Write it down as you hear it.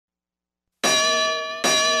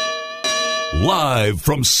Live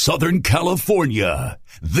from Southern California,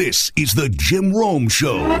 this is the Jim Rome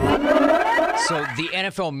Show. So the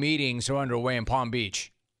NFL meetings are underway in Palm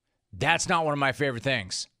Beach. That's not one of my favorite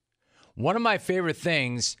things. One of my favorite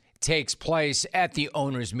things takes place at the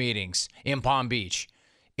owners' meetings in Palm Beach.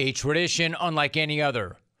 A tradition unlike any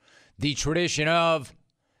other. The tradition of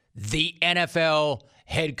the NFL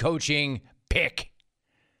head coaching pick.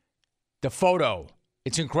 The photo.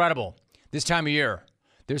 It's incredible. This time of year,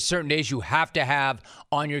 there's certain days you have to have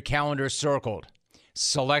on your calendar circled.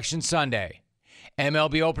 Selection Sunday,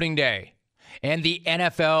 MLB opening day, and the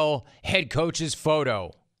NFL head coach's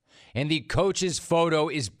photo. And the coach's photo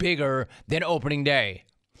is bigger than opening day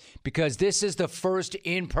because this is the first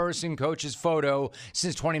in-person coach's photo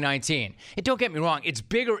since 2019. And don't get me wrong, it's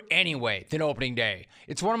bigger anyway than opening day.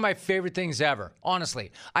 It's one of my favorite things ever.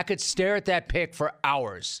 Honestly, I could stare at that pic for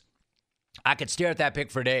hours. I could stare at that pic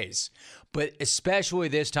for days, but especially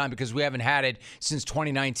this time because we haven't had it since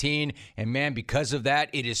 2019. And man, because of that,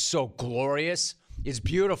 it is so glorious. It's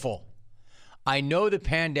beautiful. I know the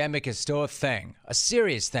pandemic is still a thing, a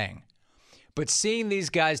serious thing, but seeing these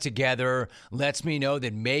guys together lets me know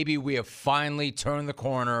that maybe we have finally turned the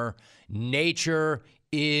corner. Nature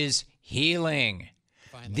is healing.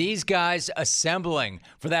 Finally. These guys assembling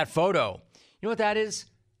for that photo. You know what that is?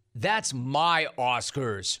 That's my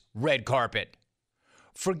Oscars red carpet.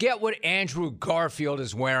 Forget what Andrew Garfield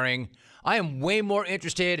is wearing. I am way more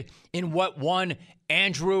interested in what one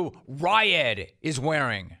Andrew Rayed is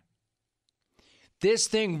wearing. This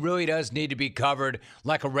thing really does need to be covered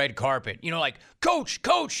like a red carpet. You know, like, Coach,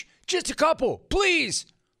 just a couple, please.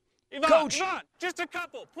 Yvonne, just a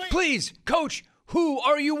couple, please. Please, Coach, who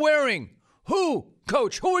are you wearing?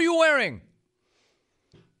 Coach, who are you wearing?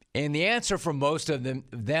 And the answer for most of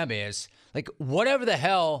them is, like, whatever the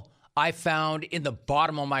hell I found in the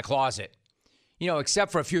bottom of my closet. You know,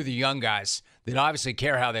 except for a few of the young guys that obviously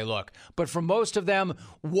care how they look. But for most of them,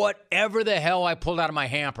 whatever the hell I pulled out of my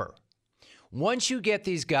hamper. Once you get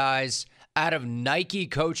these guys out of Nike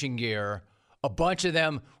coaching gear, a bunch of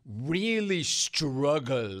them really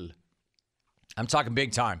struggle. I'm talking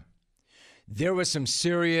big time. There was some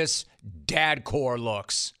serious dad core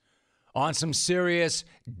looks on some serious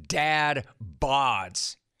dad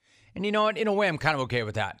bods. And you know what? In a way, I'm kind of okay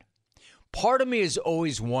with that. Part of me has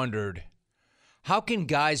always wondered, how can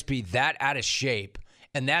guys be that out of shape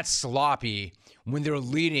and that sloppy when they're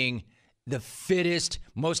leading the fittest,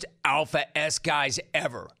 most alpha-esque guys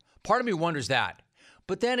ever? Part of me wonders that.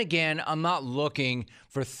 But then again, I'm not looking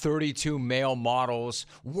for 32 male models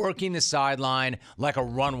working the sideline like a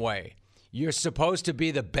runway. You're supposed to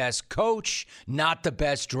be the best coach, not the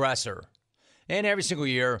best dresser. And every single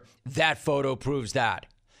year, that photo proves that.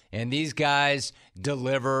 And these guys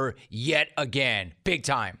deliver yet again, big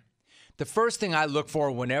time. The first thing I look for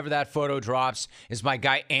whenever that photo drops is my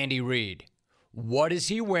guy Andy Reid. What is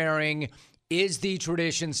he wearing? Is the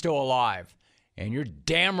tradition still alive? And you're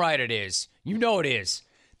damn right it is. You know it is.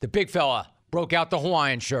 The big fella broke out the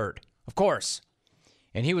Hawaiian shirt, of course.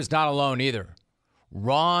 And he was not alone either.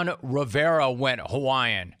 Ron Rivera went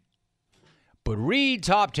Hawaiian. But Reid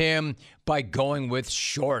topped him by going with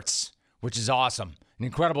shorts, which is awesome. An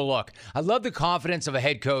incredible look. I love the confidence of a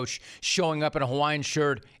head coach showing up in a Hawaiian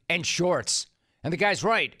shirt and shorts. And the guy's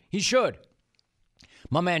right. He should.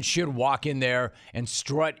 My man should walk in there and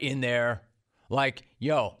strut in there like,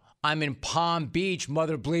 yo, I'm in Palm Beach,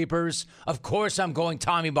 mother bleepers. Of course I'm going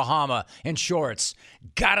Tommy Bahama and shorts.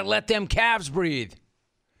 Gotta let them calves breathe.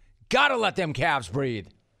 Gotta let them calves breathe.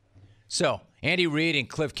 So, Andy Reid and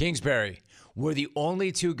Cliff Kingsbury were the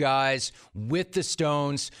only two guys with the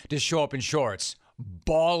stones to show up in shorts.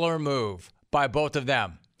 Baller move by both of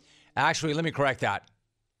them. Actually, let me correct that.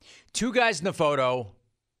 Two guys in the photo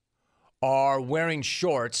are wearing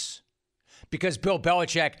shorts because Bill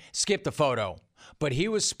Belichick skipped the photo. But he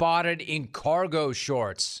was spotted in cargo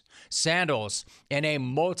shorts, sandals, and a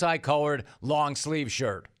multicolored long sleeve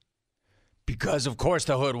shirt. Because, of course,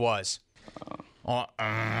 the hood was.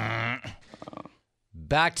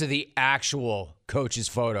 Back to the actual coach's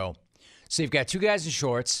photo. So you've got two guys in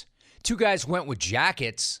shorts. Two guys went with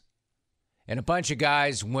jackets. And a bunch of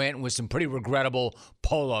guys went with some pretty regrettable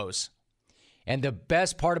polos. And the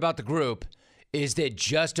best part about the group is that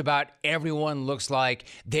just about everyone looks like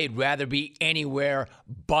they'd rather be anywhere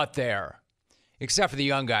but there. Except for the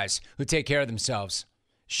young guys who take care of themselves.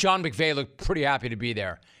 Sean McVay looked pretty happy to be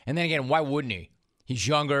there. And then again, why wouldn't he? He's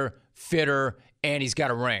younger, fitter, and he's got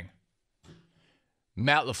a ring.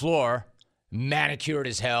 Matt LaFleur, manicured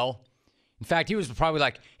as hell. In fact, he was probably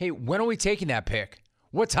like, hey, when are we taking that pick?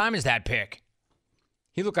 What time is that pick?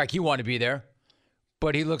 He looked like he wanted to be there.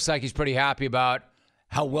 But he looks like he's pretty happy about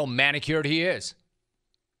how well manicured he is.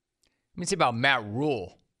 Let me say about Matt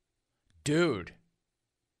Rule. Dude.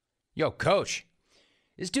 Yo, coach.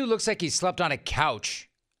 This dude looks like he slept on a couch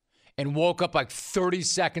and woke up like 30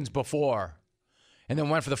 seconds before and then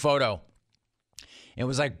went for the photo. And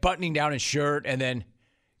was like buttoning down his shirt and then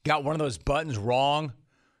got one of those buttons wrong.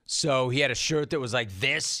 So he had a shirt that was like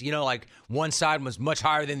this, like one side was much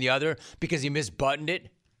higher than the other because he misbuttoned it.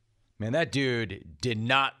 Man, that dude did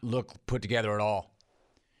not look put together at all.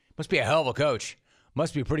 Must be a hell of a coach.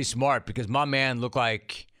 Must be pretty smart because my man looked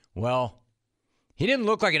like, he didn't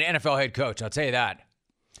look like an NFL head coach, I'll tell you that.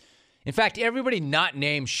 In fact, everybody not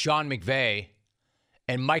named Sean McVay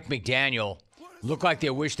and Mike McDaniel looked like they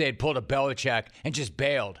wish they had pulled a Belichick and just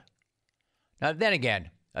bailed. Now, then again,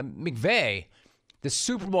 McVay, the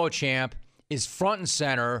Super Bowl champ, is front and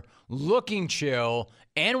center, looking chill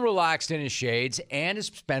and relaxed in his shades, and has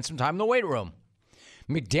spent some time in the weight room.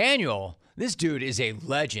 McDaniel, this dude is a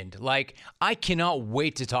legend. Like, I cannot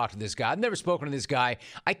wait to talk to this guy. I've never spoken to this guy.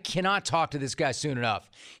 I cannot talk to this guy soon enough.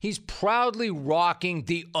 He's proudly rocking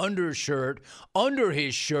the undershirt under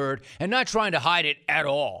his shirt and not trying to hide it at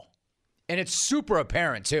all. And it's super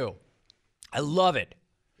apparent, too. I love it.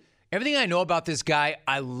 Everything I know about this guy,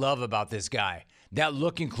 I love about this guy. That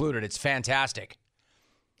look included. It's fantastic.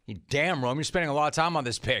 Damn, Rome, you're spending a lot of time on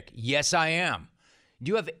this pic. Yes, I am. Do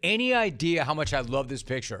you have any idea how much I love this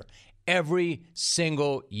picture? Every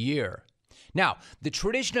single year. Now, the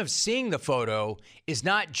tradition of seeing the photo is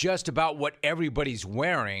not just about what everybody's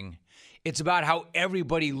wearing. It's about how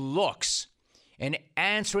everybody looks. And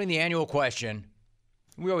answering the annual question,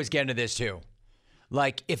 we always get into this too.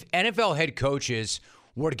 Like, if NFL head coaches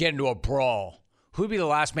were to get into a brawl, who'd be the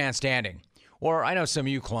last man standing? Or I know some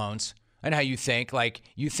of you clones, I know how you think. Like,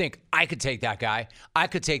 you think, I could take that guy. I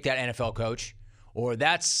could take that NFL coach. Or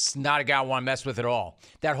that's not a guy I want to mess with at all.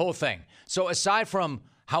 That whole thing. So aside from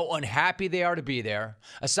how unhappy they are to be there,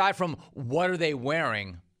 aside from what are they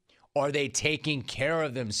wearing, are they taking care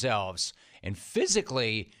of themselves? And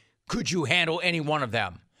physically, could you handle any one of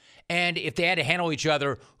them? And if they had to handle each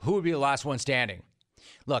other, who would be the last one standing?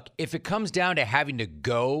 Look, if it comes down to having to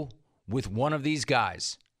go with one of these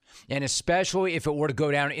guys, and especially if it were to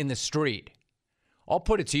go down in the street, I'll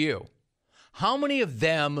put it to you. How many of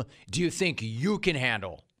them do you think you can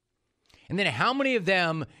handle? And then how many of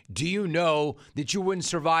them do you know that you wouldn't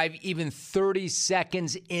survive even 30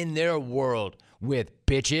 seconds in their world with,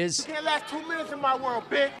 bitches? You can't last 2 minutes in my world,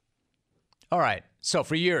 bitch. All right, so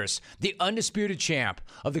for years, the undisputed champ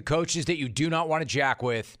of the coaches that you do not want to jack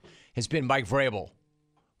with has been Mike Vrabel.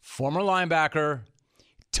 Former linebacker,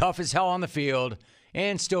 tough as hell on the field,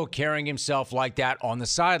 and still carrying himself like that on the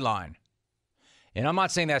sideline. And I'm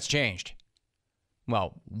not saying that's changed.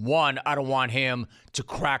 Well, one, I don't want him to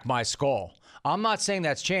crack my skull. I'm not saying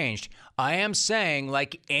that's changed. I am saying,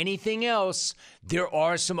 like anything else, there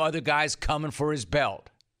are some other guys coming for his belt.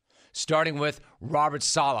 Starting with Robert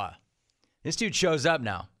Saleh. This dude shows up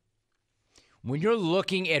now. When you're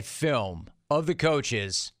looking at film of the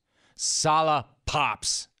coaches, Saleh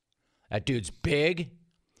pops. That dude's big.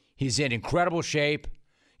 He's in incredible shape.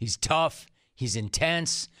 He's tough. He's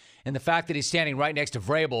intense. And the fact that he's standing right next to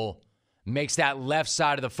Vrabel makes that left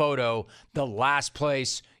side of the photo the last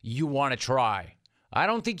place you want to try. I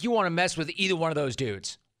don't think you want to mess with either one of those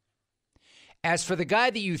dudes. As for the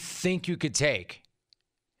guy that you think you could take,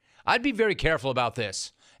 I'd be very careful about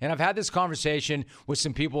this. And I've had this conversation with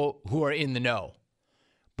some people who are in the know.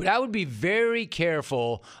 But I would be very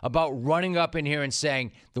careful about running up in here and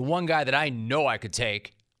saying, the one guy that I know I could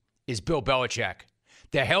take is Bill Belichick.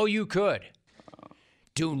 The hell you could.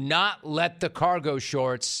 Do not let the cargo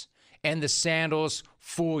shorts and the sandals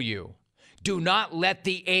fool you. Do not let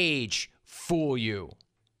the age fool you.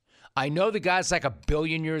 I know the guy's like 1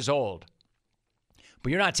 billion years old,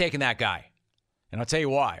 but you're not taking that guy. And I'll tell you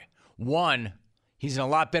why. One, he's in a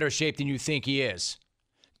lot better shape than you think he is.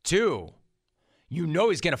 Two, you know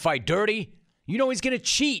he's going to fight dirty. You know he's going to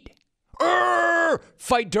cheat.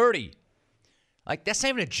 Fight dirty. Like, that's not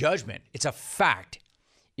even a judgment. It's a fact.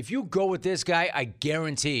 If you go with this guy, I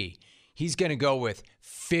guarantee he's going to go with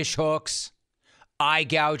fish hooks, eye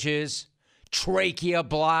gouges, trachea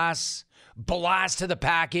blasts, blast to the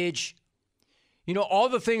package. You know, all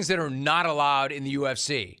the things that are not allowed in the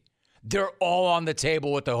UFC. They're all on the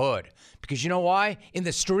table with the hood. Because you know why? In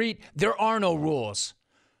the street, there are no rules.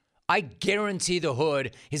 I guarantee the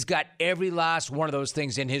hood has got every last one of those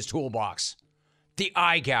things in his toolbox. The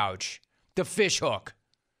eye gouge, the fish hook,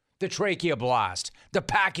 the trachea blast, the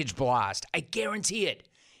package blast. I guarantee it.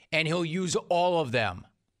 And he'll use all of them.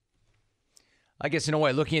 I guess in a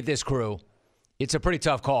way, looking at this crew, it's a pretty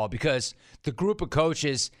tough call because the group of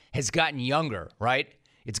coaches has gotten younger, right?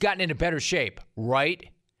 It's gotten into better shape, right?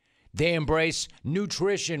 They embrace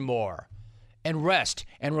nutrition more and rest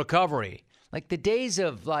and recovery. Like the days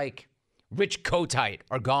of Rich Kotite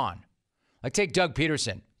are gone. Like take Doug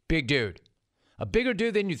Peterson, big dude. A bigger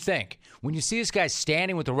dude than you think. When you see this guy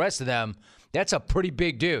standing with the rest of them, that's a pretty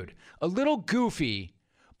big dude. A little goofy,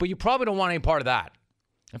 but you probably don't want any part of that.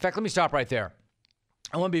 In fact, let me stop right there.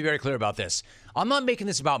 I want to be very clear about this. I'm not making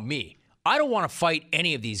this about me. I don't want to fight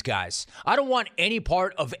any of these guys. I don't want any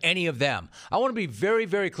part of any of them. I want to be very,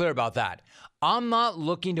 very clear about that. I'm not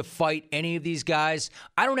looking to fight any of these guys.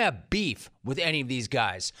 I don't have beef with any of these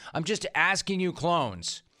guys. I'm just asking you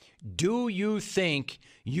clones, do you think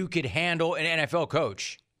you could handle an NFL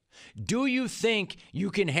coach? Do you think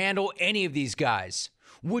you can handle any of these guys?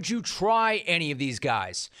 Would you try any of these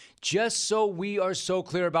guys? Just so we are so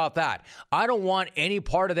clear about that. I don't want any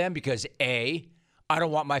part of them because A, I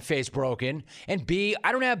don't want my face broken, and B,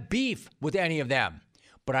 I don't have beef with any of them.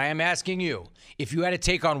 But I am asking you, if you had to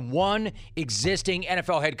take on one existing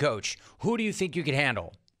NFL head coach, who do you think you could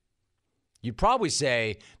handle? You'd probably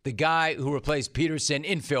say the guy who replaced Peterson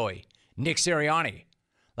in Philly, Nick Sirianni.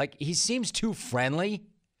 Like, he seems too friendly,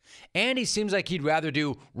 and he seems like he'd rather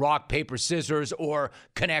do rock, paper, scissors or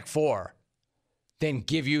Connect Four than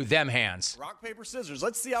give you them hands. Rock, paper, scissors.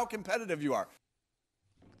 Let's see how competitive you are.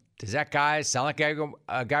 Does that guy sound like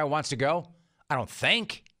a guy who wants to go? I don't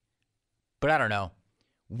think. But I don't know.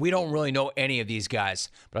 We don't really know any of these guys.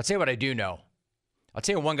 But I'll tell you what I do know. I'll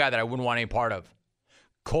tell you one guy that I wouldn't want any part of.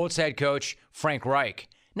 Colts head coach Frank Reich.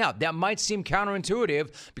 Now, that might seem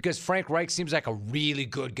counterintuitive because Frank Reich seems like a really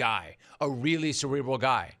good guy, a really cerebral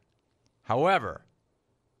guy. However,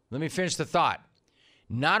 let me finish the thought.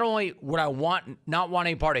 Not only would I not want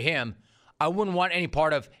any part of him, I wouldn't want any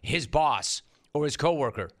part of his boss or his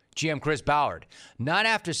coworker, GM Chris Ballard. Not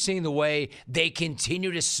after seeing the way they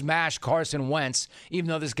continue to smash Carson Wentz, even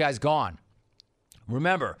though this guy's gone.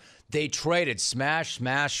 Remember, they traded smash.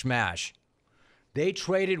 They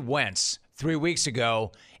traded Wentz 3 weeks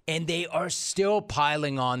ago, and they are still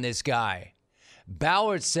piling on this guy.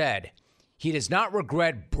 Ballard said he does not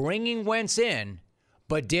regret bringing Wentz in,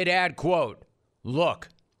 but did add, quote, "Look,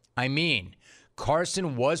 I mean,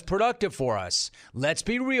 Carson was productive for us. Let's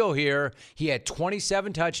be real here. He had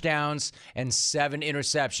 27 touchdowns and 7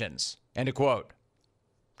 interceptions." End of quote.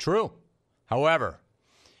 True. However,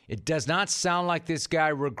 it does not sound like this guy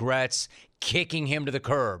regrets kicking him to the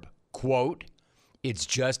curb. Quote, "It's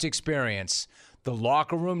just experience. The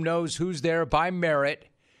locker room knows who's there by merit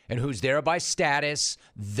and who's there by status.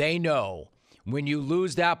 They know. When you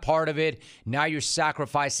lose that part of it, now you're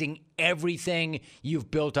sacrificing everything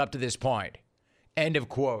you've built up to this point." End of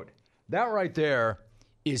quote. That right there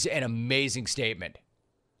is an amazing statement.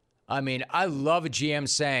 I mean, I love a GM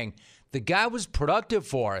saying, the guy was productive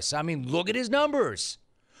for us. I mean, look at his numbers.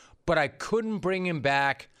 But I couldn't bring him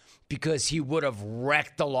back because he would have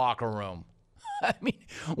wrecked the locker room. I mean,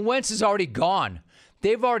 Wentz is already gone.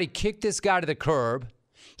 They've already kicked this guy to the curb.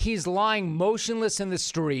 He's lying motionless in the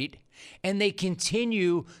street, and they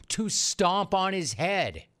continue to stomp on his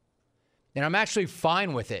head. And I'm actually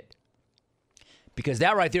fine with it. Because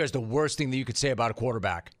that right there is the worst thing that you could say about a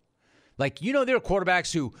quarterback. Like, you know, there are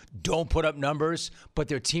quarterbacks who don't put up numbers, but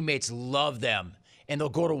their teammates love them, and they'll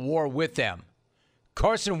go to war with them.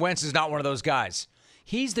 Carson Wentz is not one of those guys.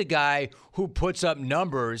 He's the guy who puts up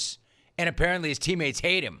numbers, and apparently his teammates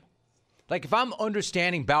hate him. Like, if I'm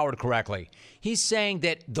understanding Ballard correctly, he's saying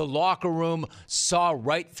that the locker room saw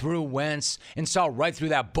right through Wentz and saw right through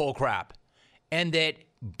that bullcrap, and that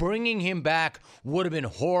bringing him back would have been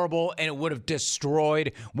horrible, and it would have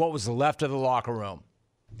destroyed what was left of the locker room.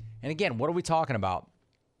 And again, what are we talking about?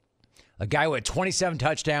 A guy who had 27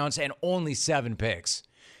 touchdowns and only 7 picks.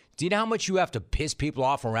 Do you know how much you have to piss people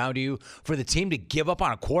off around you for the team to give up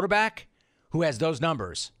on a quarterback who has those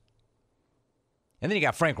numbers? And then you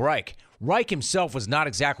got Frank Reich. Reich himself was not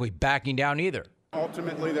exactly backing down either.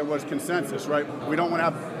 Ultimately, there was consensus, right? We don't want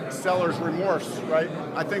to have seller's remorse, right?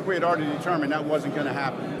 I think we had already determined that wasn't going to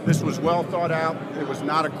happen. This was well thought out. It was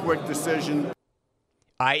not a quick decision.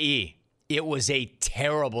 I.e., it was a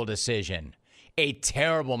terrible decision, a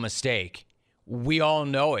terrible mistake. We all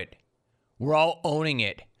know it. We're all owning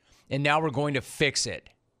it. And now we're going to fix it.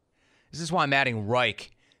 This is why I'm adding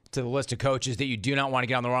Reich to the list of coaches that you do not want to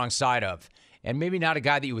get on the wrong side of. And maybe not a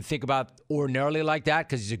guy that you would think about ordinarily like that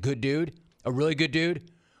because he's a good dude. A really good dude,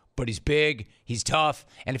 but he's big, he's tough,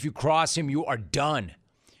 and if you cross him, you are done.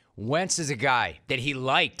 Wentz is a guy that he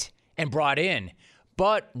liked and brought in,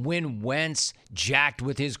 but when Wentz jacked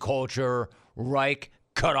with his culture, Reich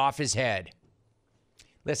cut off his head.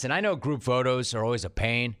 Listen, I know group photos are always a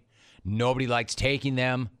pain. Nobody likes taking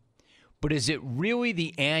them, But is it really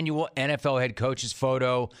the annual NFL head coach's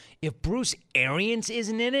photo if Bruce Arians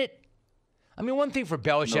isn't in it? I mean, one thing for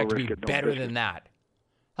Belichick to be better than that.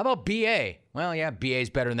 How about B.A.? Well, yeah, B.A.'s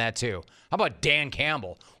better than that, too. How about Dan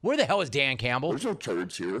Campbell? Where the hell is Dan Campbell? There's no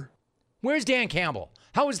turds here. Where's Dan Campbell?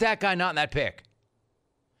 How is that guy not in that pick?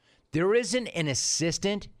 There isn't an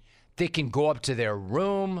assistant that can go up to their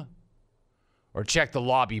room or check the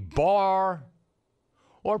lobby bar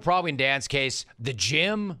or probably in Dan's case, the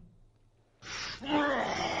gym.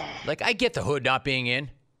 Like, I get the hood not being in.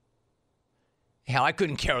 Hell, I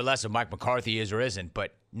couldn't care less if Mike McCarthy is or isn't,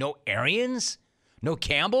 but no Arians? No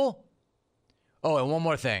Campbell? Oh, and one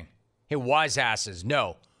more thing. Hey, wise asses,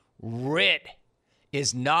 no. Ritt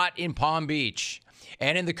is not in Palm Beach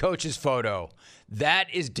and in the coach's photo. That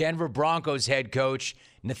is Denver Broncos head coach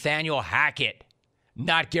Nathaniel Hackett,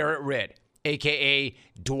 not Garrett Ritt, a.k.a.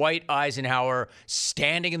 Dwight Eisenhower,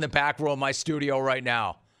 standing in the back row of my studio right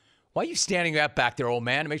now. Why are you standing up back there, old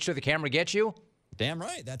man, to make sure the camera gets you? Damn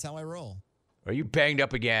right. That's how I roll. Are you banged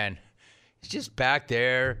up again? He's just back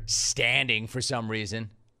there standing for some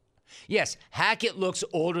reason. Yes, Hackett looks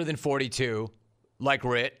older than 42, like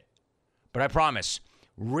Ritt. But I promise,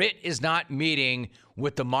 Ritt is not meeting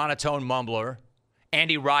with the monotone mumbler,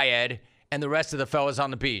 Andy Ryad, and the rest of the fellas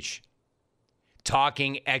on the beach,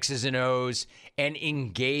 talking X's and O's and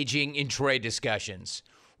engaging in trade discussions.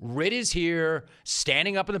 Ritt is here,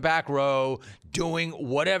 standing up in the back row, doing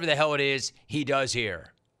whatever the hell it is he does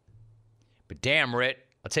here. But damn, Ritt,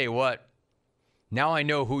 I'll tell you what. Now I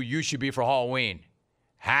know who you should be for Halloween.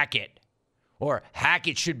 Hackett. Or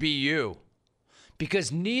Hackett should be you.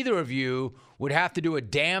 Because neither of you would have to do a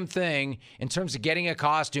damn thing in terms of getting a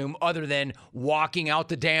costume other than walking out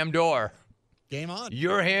the damn door. Game on.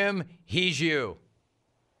 You're him, he's you.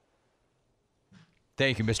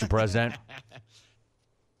 Thank you, Mr. President.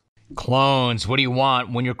 Clones, what do you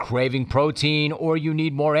want when you're craving protein or you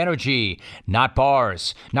need more energy? Not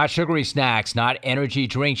bars, not sugary snacks, not energy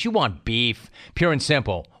drinks. You want beef, pure and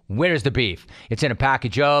simple. Where's the beef? It's in a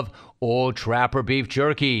package of Old Trapper beef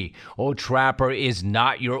jerky. Old Trapper is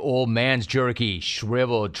not your old man's jerky,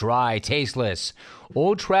 shriveled, dry, tasteless.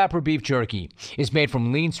 Old Trapper beef jerky is made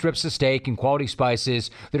from lean strips of steak and quality spices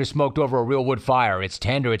that are smoked over a real wood fire. It's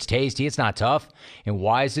tender, it's tasty, it's not tough. And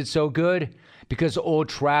why is it so good? Because Old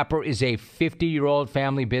Trapper is a 50-year-old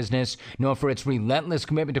family business known for its relentless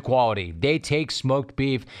commitment to quality. They take smoked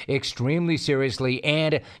beef extremely seriously,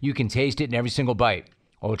 and you can taste it in every single bite.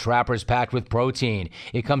 Old Trapper is packed with protein.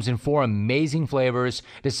 It comes in 4 amazing flavors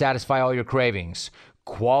to satisfy all your cravings.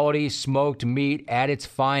 Quality smoked meat at its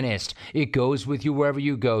finest. It goes with you wherever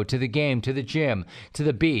you go, to the game, to the gym, to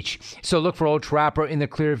the beach. So look for Old Trapper in the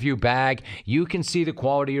Clearview bag. You can see the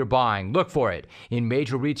quality you're buying. Look for it in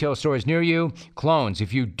major retail stores near you. Clones,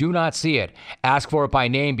 if you do not see it, ask for it by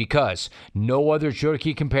name because no other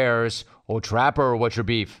jerky compares. Old Trapper, what's your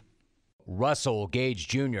beef? Russell Gage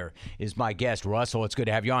Jr. is my guest. Russell, it's good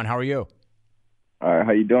to have you on. How are you? All right,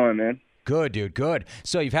 how you doing, man? Good, dude, good.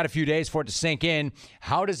 So you've had a few days for it to sink in.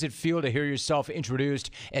 How does it feel to hear yourself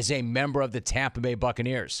introduced as a member of the Tampa Bay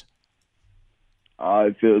Buccaneers?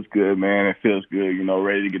 It feels good, man. It feels good,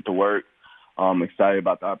 ready to get to work. I'm excited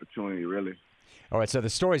about the opportunity, really. All right, so the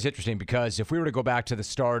story is interesting because if we were to go back to the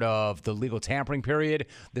start of the legal tampering period,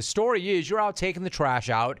 the story is you're out taking the trash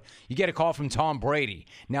out. You get a call from Tom Brady.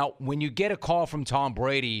 Now, when you get a call from Tom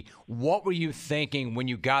Brady, what were you thinking when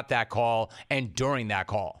you got that call and during that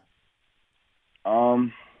call?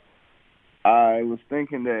 I was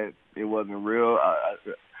thinking that it wasn't real.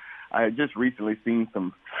 I had just recently seen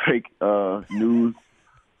some fake news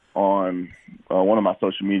on one of my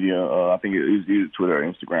social media. I think it was either Twitter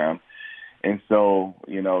or Instagram. And so,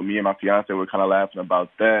 me and my fiance were kind of laughing about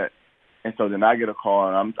that. And so then I get a call,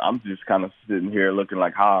 and I'm just kind of sitting here looking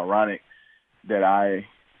like how ironic that I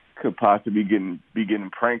could possibly be getting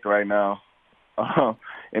pranked right now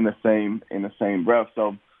in the same breath.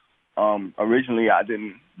 So originally I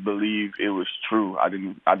didn't believe it was true. I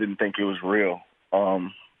didn't think it was real.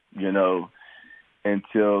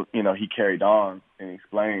 Until he carried on and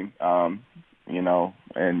explained. And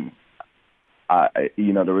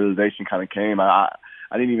the realization kind of came. I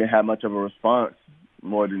didn't even have much of a response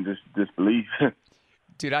more than just disbelief.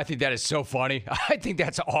 Dude, I think that is so funny. I think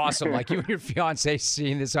that's awesome. Like you and your fiance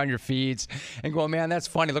seeing this on your feeds and going, man, that's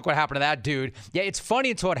funny. Look what happened to that dude. Yeah, it's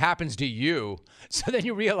funny until it happens to you. So then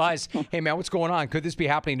you realize, hey, man, what's going on? Could this be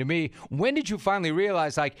happening to me? When did you finally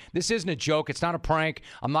realize, like, this isn't a joke. It's not a prank.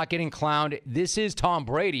 I'm not getting clowned. This is Tom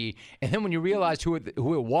Brady. And then when you realized who it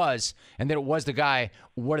was and that it was the guy,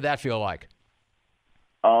 what did that feel like?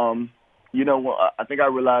 I think I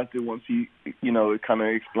realized it once he, it kind of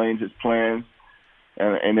explained his plans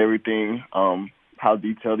and everything, how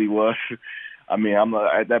detailed he was. I mean,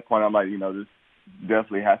 at that point, I'm like, this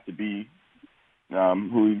definitely has to be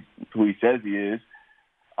who he says he is.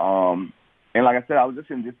 And like I said, I was just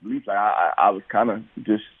in disbelief. Like I was kind of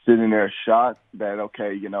just sitting there shocked that,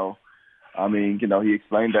 okay, he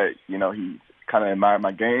explained that, he kind of admired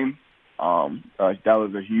my game. That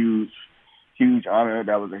was a huge honor.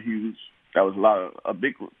 That was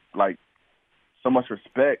so much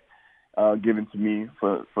respect given to me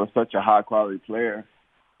for such a high quality player.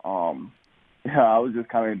 I was just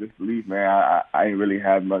kind of in disbelief, man. I didn't really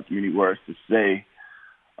have many words to say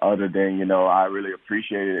other than, I really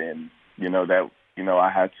appreciate it, and I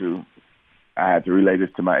had to relay this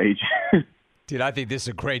to my agent. Dude, I think this is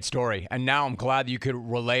a great story, and now I'm glad that you could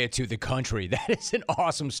relay it to the country. That is an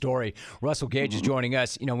awesome story. Russell Gage is joining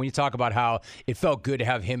us. When you talk about how it felt good to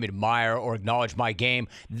have him admire or acknowledge my game,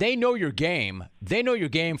 they know your game. They know your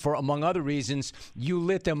game for, among other reasons, you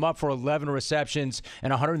lit them up for 11 receptions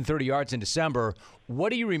and 130 yards in December.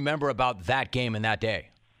 What do you remember about that game and that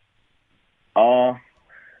day?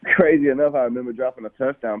 Crazy enough, I remember dropping a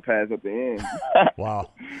touchdown pass at the end. Wow.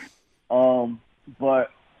 But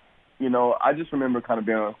I just remember kind of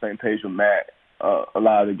being on the same page with Matt. A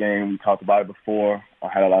lot of the game, we talked about it before. I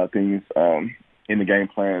had a lot of things in the game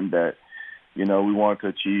plan that, we wanted to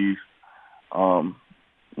achieve.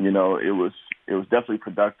 It was definitely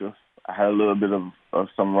productive. I had a little bit of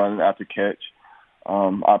some running after catch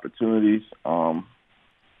opportunities. I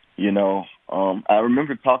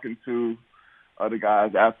remember talking to other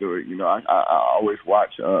guys afterward. I always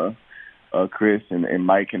watch Chris and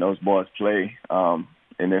Mike and those boys play.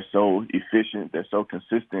 And they're so efficient, they're so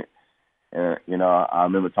consistent. And, I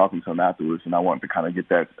remember talking to them afterwards, and I wanted to kind of get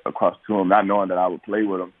that across to them, not knowing that I would play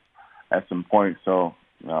with them at some point. So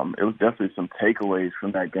it was definitely some takeaways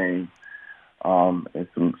from that game and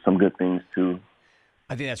some good things, too.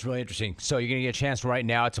 I think that's really interesting. So you're going to get a chance right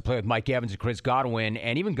now to play with Mike Evans and Chris Godwin.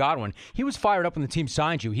 And even Godwin, he was fired up when the team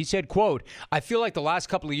signed you. He said, quote, "I feel like the last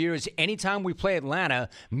couple of years, anytime we play Atlanta,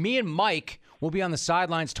 me and Mike will be on the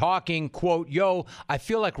sidelines talking, quote, yo, I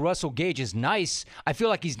feel like Russell Gage is nice. I feel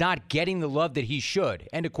like he's not getting the love that he should,"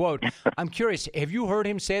 end of quote. I'm curious, have you heard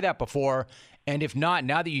him say that before? And if not,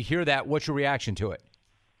 now that you hear that, what's your reaction to it?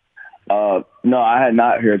 No, I had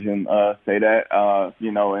not heard him say that.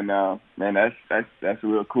 Man, that's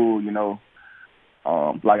real cool.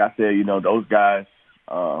 Like I said, those guys,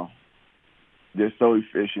 they're so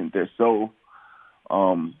efficient. They're so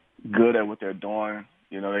good at what they're doing.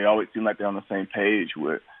 They always seem like they're on the same page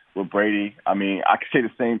with Brady. I mean, I could say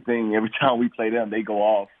the same thing every time we play them. They go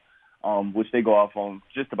off, which they go off on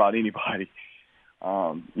just about anybody.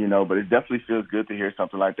 But it definitely feels good to hear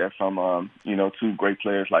something like that from, two great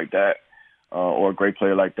players like that, or a great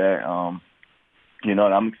player like that. And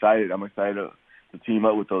I'm excited. I'm excited to team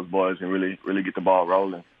up with those boys and really, really get the ball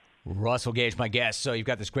rolling. Russell Gage, my guest. So you've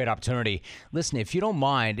got this great opportunity. Listen, if you don't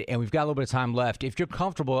mind, and we've got a little bit of time left, if you're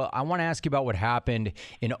comfortable, I want to ask you about what happened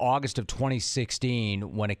in August of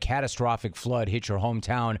 2016 when a catastrophic flood hit your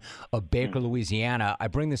hometown of Baker, Louisiana. I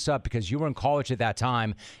bring this up because you were in college at that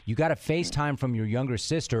time. You got a FaceTime from your younger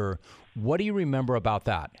sister. What do you remember about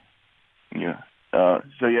that? Yeah.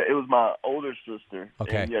 It was my older sister.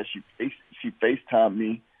 Okay. And, she FaceTimed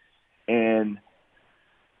me, and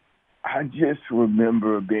I just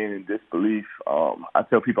remember being in disbelief. I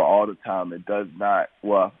tell people all the time it does not.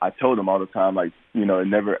 Well, I told them all the time, it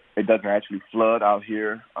doesn't actually flood out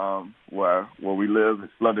here where we live.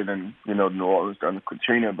 It's flooded in New Orleans during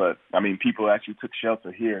Katrina, but I mean people actually took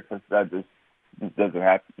shelter here because that just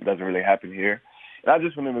doesn't really happen here. And I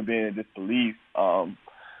just remember being in disbelief of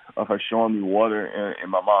her showing me water in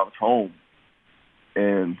my mom's home,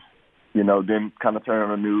 and then kind of turning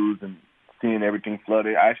on the news and seeing everything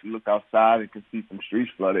flooded. I actually looked outside and could see some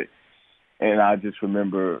streets flooded. And I just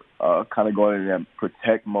remember kind of going in that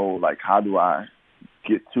protect mode, like how do I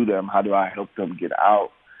get to them? How do I help them get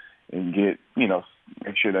out and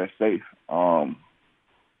make sure they're safe? And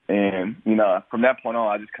from that point on,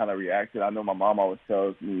 I just kind of reacted. I know my mom always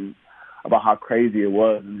tells me about how crazy it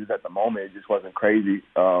was, and just at the moment, it just wasn't crazy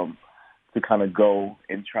to kind of go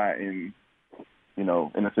and try and, in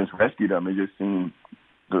a sense, rescue them. It just seemed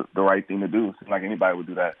the right thing to do. It seemed like anybody would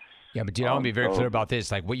do that. Yeah, but dude, I want to be very clear about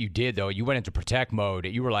this. Like what you did, though, you went into protect mode.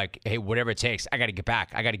 You were like, hey, whatever it takes, I got to get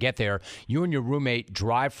back. I got to get there. You and your roommate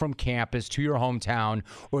drive from campus to your hometown,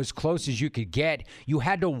 or as close as you could get. You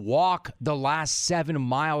had to walk the last 7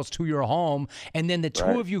 miles to your home, and then the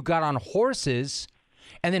two of you got on horses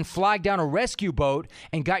and then flagged down a rescue boat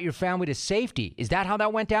and got your family to safety. Is that how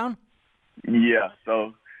that went down? Yeah,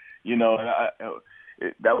 so,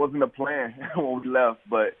 that wasn't the plan when we left,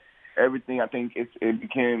 but everything, I think it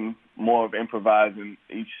became more of improvising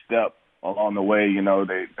each step along the way. You know,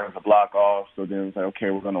 there's a block off, so then it's like,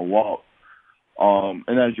 okay, we're going to walk.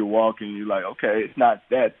 And as you're walking, you're like, okay, it's not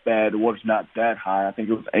that bad. The water's not that high. I think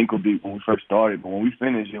it was ankle deep when we first started, but when we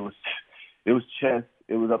finished, it was chest.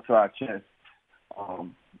 It was up to our chest.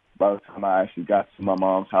 By the time I actually got to my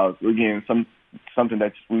mom's house, again, something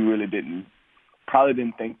that we really probably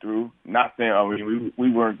didn't think through. Not saying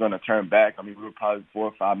we weren't going to turn back. I mean, we were probably 4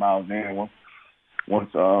 or 5 miles in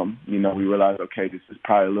once you know, we realized, okay, this is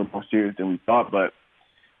probably a little more serious than we thought. But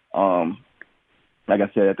like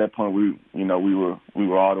I said, at that point, we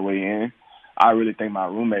were all the way in. I really thank my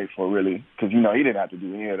roommate for really, because, you know, he didn't have to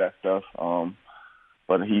do any of that stuff.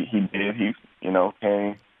 But he did. He, you know,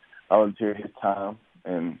 came, volunteered his time.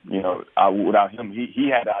 And, you know, without him, he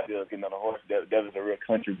had the idea of getting on a horse. Devin's a real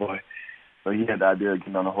country boy. So he had the idea of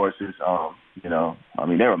getting on the horses. You know, I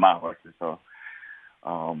mean, they were my horses. So,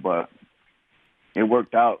 but it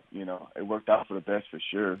worked out, you know. It worked out for the best for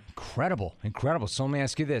sure. Incredible. So let me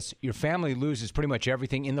ask you this. Your family loses pretty much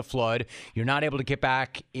everything in the flood. You're not able to get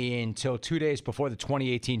back until 2 days before the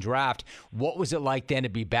 2018 draft. What was it like then to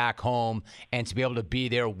be back home and to be able to be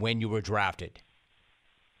there when you were drafted?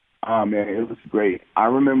 Oh, man, it was great. I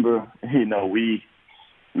remember, you know, we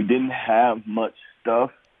didn't have much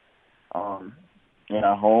stuff in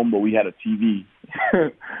our home, but we had a TV.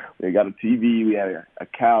 We got a TV. We had a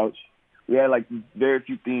couch. We had, like, very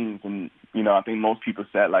few things, and, you know, I think most people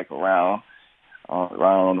sat, like, around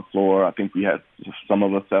on the floor. I think we had some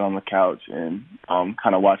of us sat on the couch and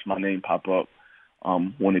kind of watched my name pop up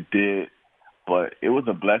when it did. But it was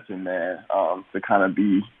a blessing, man, to kind of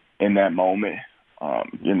be in that moment,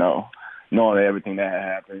 you know, knowing everything that had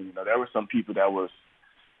happened. You know, there were some people that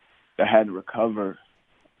had to recover.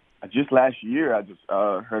 Just last year, I just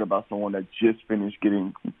heard about someone that just finished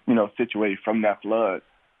getting, you know, situated from that flood.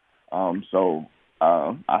 So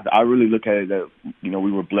I really look at it that, you know,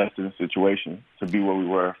 we were blessed in a situation to be where we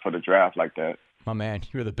were for the draft like that. My man,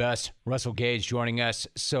 you're the best. Russell Gage joining us.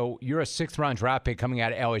 So you're a 6th-round draft pick coming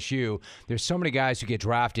out of LSU. There's so many guys who get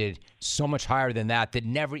drafted so much higher than that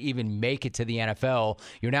never even make it to the NFL.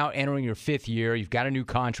 You're now entering your 5th year. You've got a new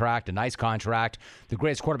contract, a nice contract, the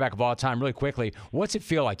greatest quarterback of all time. Really quickly, what's it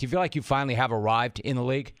feel like? Do you feel like you finally have arrived in the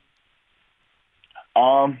league?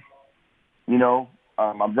 You know,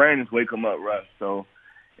 my brain is waking up, Russ. So,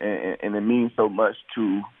 and it means so much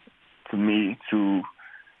to me to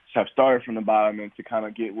have started from the bottom and to kind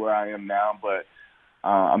of get where I am now. But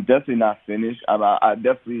I'm definitely not finished. I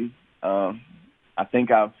definitely, I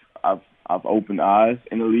think I've opened eyes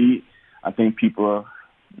in the league. I think people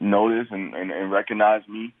notice and recognize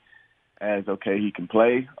me as, okay, he can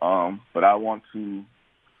play. But I want to,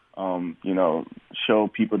 you know, show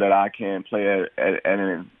people that I can play at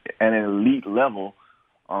an elite level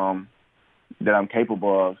that I'm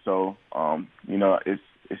capable of. So, you know, it's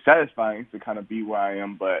satisfying to kind of be where I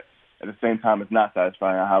am, but at the same time, it's not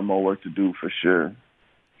satisfying. I have more work to do for sure.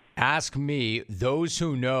 Ask me. Those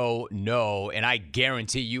who know, and I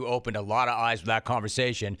guarantee you opened a lot of eyes with that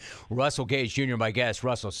conversation. Russell Gage Jr., my guest.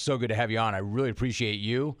 Russell, so good to have you on. I really appreciate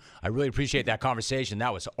you. I really appreciate that conversation.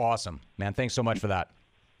 That was awesome. Man, thanks so much for that.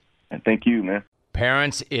 And thank you, man.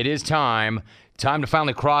 Parents, it is time to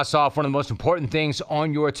finally cross off one of the most important things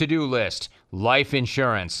on your to-do list, life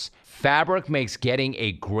insurance. Fabric makes getting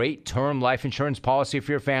a great term life insurance policy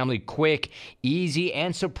for your family quick, easy,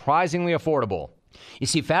 and surprisingly affordable. You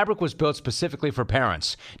see, Fabric was built specifically for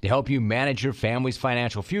parents to help you manage your family's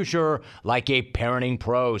financial future like a parenting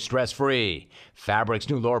pro, stress-free. Fabric's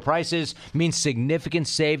new lower prices mean significant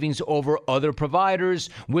savings over other providers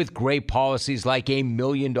with great policies like $1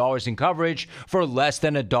 million in coverage for less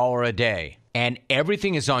than $1 a day. And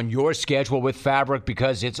everything is on your schedule with Fabric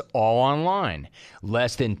because it's all online.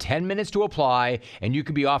 Less than 10 minutes to apply, and you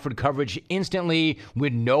can be offered coverage instantly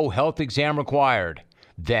with no health exam required.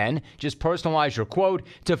 Then, just personalize your quote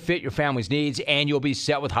to fit your family's needs, and you'll be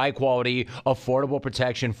set with high-quality, affordable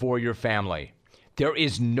protection for your family. There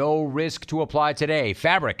is no risk to apply today.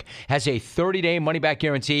 Fabric has a 30-day money-back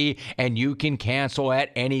guarantee, and you can cancel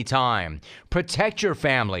at any time. Protect your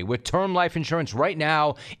family with term life insurance right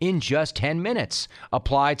now in just 10 minutes.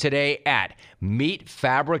 Apply today at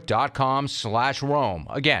meetfabric.com/Rome.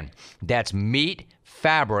 Again, that's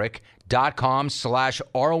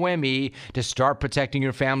meetfabric.com/ROME to start protecting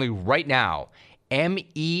your family right now.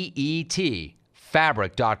 MEET,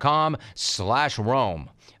 fabric.com/Rome.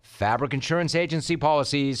 Fabric Insurance Agency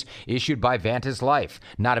policies issued by Vantis Life.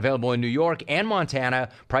 Not available in New York and Montana.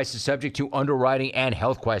 Prices subject to underwriting and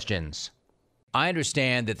health questions. I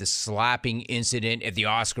understand that the slapping incident at the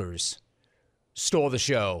Oscars stole the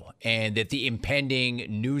show and that the impending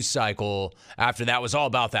news cycle after that was all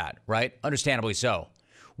about that, right? Understandably so.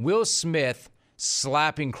 Will Smith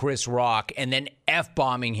slapping Chris Rock and then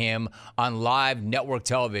F-bombing him on live network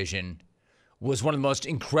television was one of the most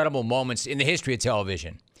incredible moments in the history of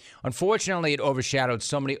television. Unfortunately, it overshadowed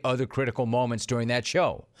so many other critical moments during that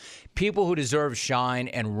show. People who deserve shine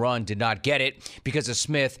and run did not get it because of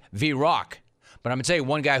Smith v. Rock. But I'm going to tell you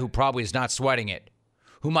one guy who probably is not sweating it,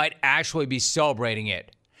 who might actually be celebrating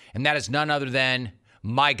it, and that is none other than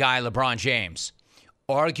my guy, LeBron James.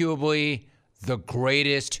 Arguably the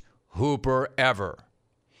greatest hooper ever.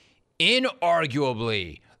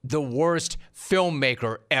 Inarguably the worst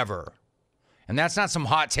filmmaker ever. And that's not some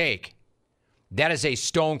hot take. That is a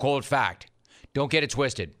stone cold fact. Don't get it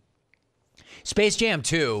twisted. Space Jam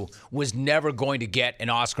 2 was never going to get an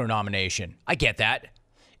Oscar nomination. I get that.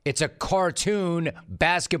 It's a cartoon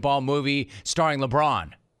basketball movie starring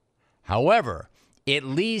LeBron. However, at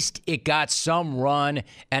least it got some run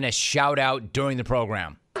and a shout out during the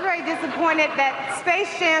program. I'm very disappointed that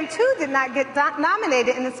Space Jam 2 did not get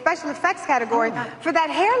nominated in the special effects category for that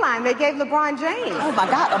hairline they gave LeBron James. Oh my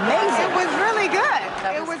God, amazing. It was really good.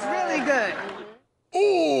 It was really good.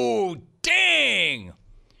 Ooh, dang!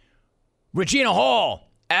 Regina Hall,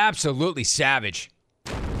 absolutely savage.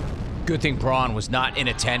 Good thing Braun was not in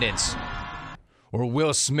attendance, or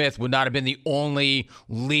Will Smith would not have been the only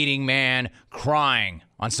leading man crying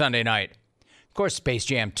on Sunday night. Of course, Space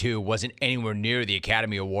Jam 2 wasn't anywhere near the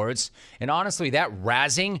Academy Awards, and honestly, that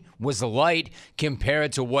razzing was light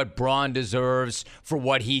compared to what Braun deserves for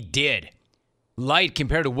what he did. Light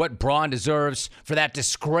compared to what Braun deserves for that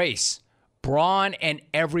disgrace. Braun and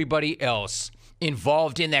everybody else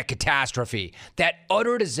involved in that catastrophe, that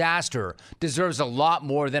utter disaster, deserves a lot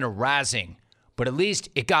more than a razzing. But at least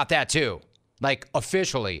it got that too. Like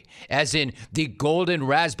officially, as in the Golden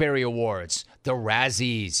Raspberry Awards, the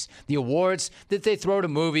Razzies, the awards that they throw to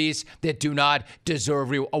movies that do not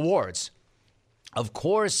deserve awards. Of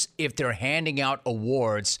course, if they're handing out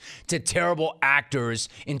awards to terrible actors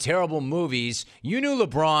in terrible movies, you knew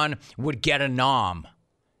LeBron would get a nom.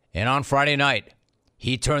 And on Friday night,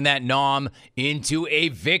 he turned that nom into a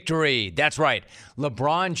victory. That's right.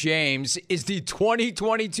 LeBron James is the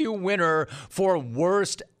 2022 winner for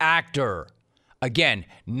Worst Actor. Again,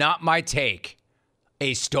 not my take.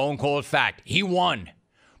 A stone cold fact. He won.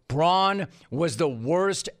 Braun was the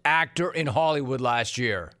worst actor in Hollywood last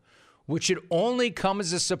year, which should only come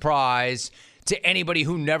as a surprise to anybody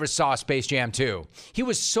who never saw Space Jam 2. He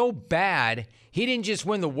was so bad, he didn't just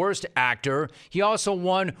win the worst actor, he also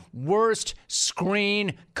won worst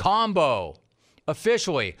screen combo.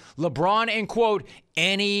 Officially, LeBron and, quote,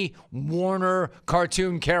 any Warner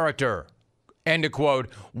cartoon character, end of quote,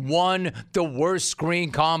 won the worst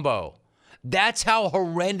screen combo. That's how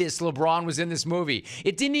horrendous LeBron was in this movie.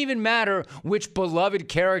 It didn't even matter which beloved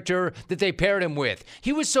character that they paired him with.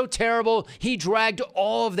 He was so terrible, he dragged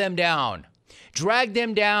all of them down. Dragged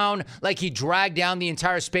them down like he dragged down the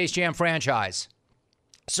entire Space Jam franchise.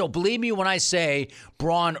 So believe me when I say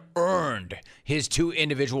Braun earned his 2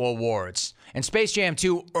 individual awards. And Space Jam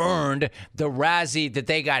 2 earned the Razzie that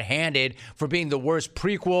they got handed for being the worst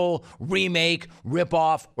prequel, remake,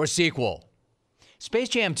 ripoff, or sequel. Space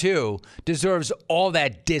Jam 2 deserves all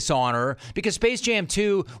that dishonor because Space Jam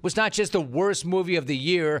 2 was not just the worst movie of the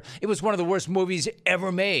year, it was one of the worst movies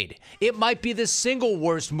ever made. It might be the single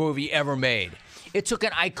worst movie ever made. It took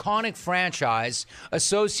an iconic franchise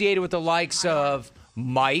associated with the likes of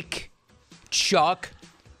Mike, Chuck,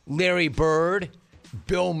 Larry Bird,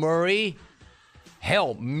 Bill Murray,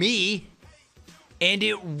 hell, me, and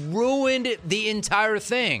it ruined the entire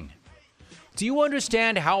thing. Do you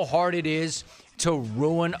understand how hard it is to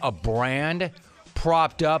ruin a brand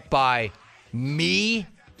propped up by me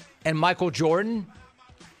and Michael Jordan?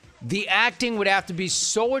 The acting would have to be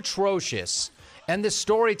so atrocious and the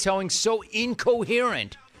storytelling so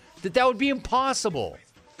incoherent that would be impossible.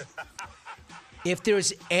 If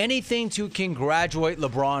there's anything to congratulate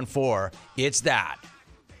LeBron for, it's that.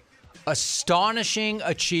 Astonishing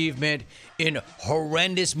achievement in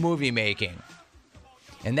horrendous movie making.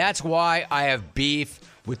 And that's why I have beef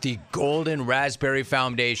with the Golden Raspberry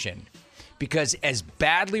Foundation. Because as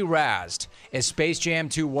badly razzed as Space Jam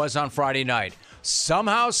 2 was on Friday night,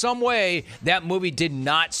 somehow, some way, that movie did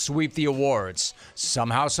not sweep the awards.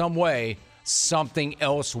 Somehow, some way, something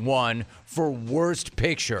else won for Worst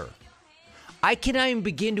Picture. I cannot even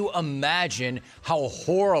begin to imagine how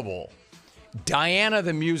horrible Diana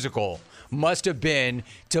the Musical must have been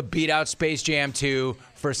to beat out Space Jam 2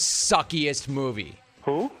 for suckiest movie.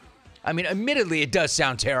 Who? I mean, admittedly, it does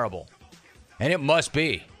sound terrible. And it must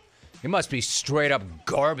be. It must be straight up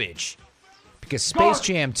garbage. Because Space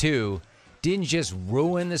Jam 2 didn't just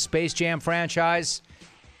ruin the Space Jam franchise,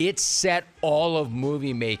 it set all of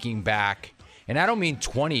movie making back. And I don't mean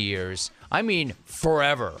 20 years, I mean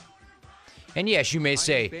forever. And yes, you may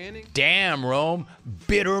say, damn, Rome,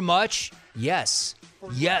 bitter much? Yes,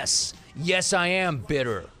 I am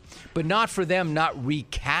bitter. But not for them not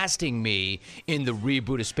recasting me in the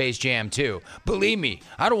reboot of Space Jam 2. Believe me,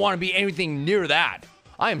 I don't want to be anything near that.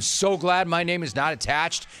 I am so glad my name is not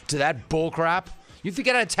attached to that bullcrap. You think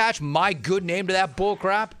I'd attach my good name to that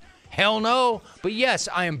bullcrap? Hell no. But yes,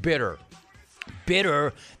 I am bitter.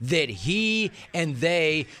 Bitter that he and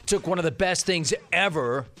they took one of the best things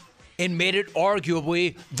ever and made it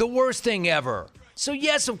arguably the worst thing ever. So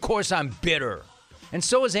yes, of course I'm bitter. And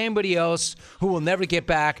so is anybody else who will never get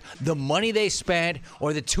back the money they spent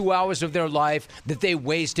or the 2 hours of their life that they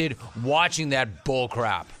wasted watching that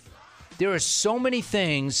bullcrap. There are so many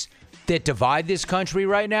things that divide this country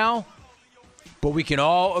right now, but we can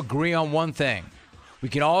all agree on one thing. We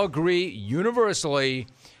can all agree universally,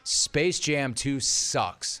 Space Jam 2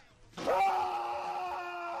 sucks.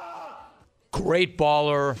 Great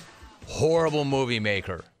baller, horrible movie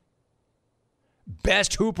maker.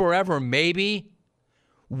 Best hooper ever, maybe.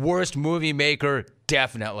 Worst movie maker,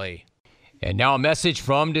 definitely. And now a message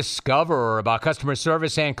from Discover about customer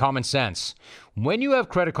service and common sense. When you have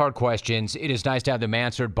credit card questions, it is nice to have them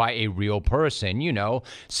answered by a real person. You know,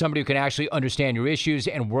 somebody who can actually understand your issues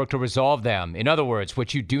and work to resolve them. In other words,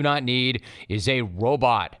 what you do not need is a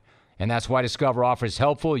robot. And that's why Discover offers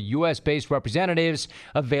helpful U.S.-based representatives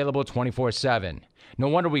available 24/7. No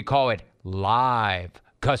wonder we call it live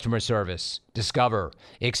customer service. Discover.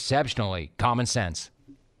 Exceptionally common sense.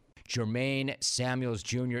 Jermaine Samuels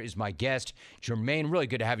Jr. is my guest. Jermaine, really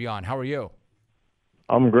good to have you on. How are you?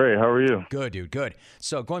 I'm great. How are you? Good, dude. Good.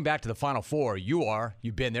 So going back to the Final Four,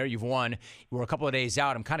 you've been there, you've won. We're a couple of days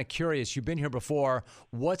out. I'm kind of curious. You've been here before.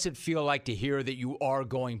 What's it feel like to hear that you are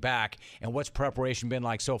going back, and what's preparation been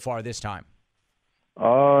like so far this time?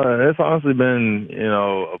 It's honestly been,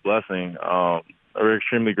 a blessing. We're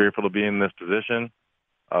extremely grateful to be in this position.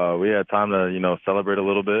 We had time to, celebrate a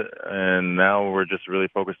little bit, and now we're just really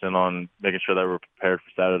focusing on making sure that we're prepared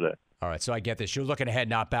for Saturday. All right, so I get this. You're looking ahead,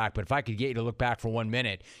 not back. But if I could get you to look back for 1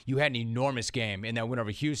 minute, you had an enormous game in that win over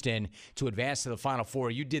Houston to advance to the Final Four.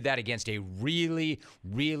 You did that against a really,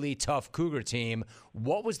 really tough Cougar team.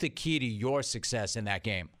 What was the key to your success in that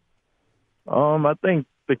game? I think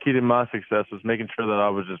the key to my success was making sure that I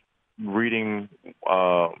was just reading,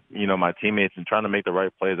 my teammates and trying to make the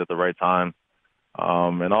right plays at the right time.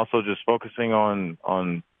 And also just focusing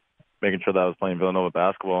on making sure that I was playing Villanova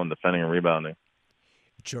basketball and defending and rebounding.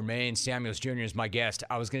 Jermaine Samuels Jr. is my guest.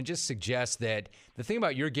 I was going to just suggest that the thing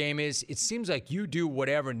about your game is it seems like you do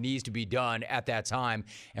whatever needs to be done at that time,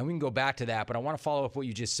 and we can go back to that, but I want to follow up what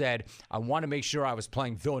you just said. I want to make sure I was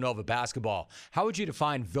playing Villanova basketball. How would you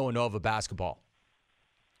define Villanova basketball?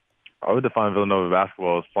 I would define Villanova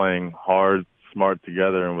basketball as playing hard, smart,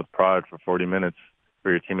 together, and with pride for 40 minutes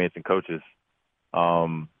for your teammates and coaches.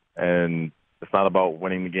 And it's not about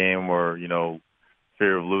winning the game or,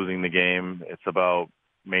 fear of losing the game. It's about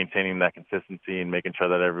maintaining that consistency and making sure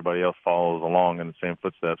that everybody else follows along in the same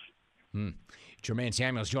footsteps. Jermaine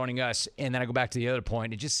Samuels joining us. And then I go back to the other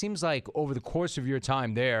point. It just seems like over the course of your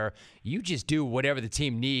time there, you just do whatever the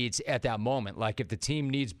team needs at that moment. Like if the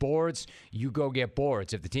team needs boards, you go get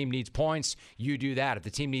boards. If the team needs points, you do that. If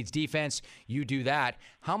the team needs defense, you do that.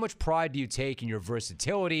 How much pride do you take in your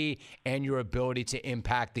versatility and your ability to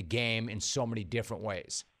impact the game in so many different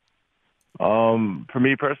ways? For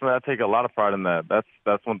me personally, I take a lot of pride in that.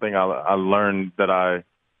 That's one thing I learned that I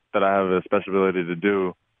have a special ability to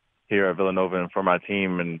do here at Villanova and for my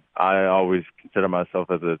team. And I always consider myself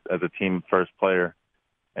as a team first player.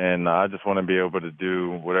 And I just want to be able to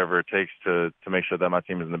do whatever it takes to make sure that my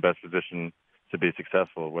team is in the best position to be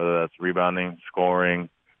successful, whether that's rebounding, scoring,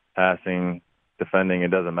 passing, defending,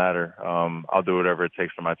 it doesn't matter. I'll do whatever it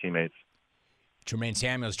takes for my teammates. Jermaine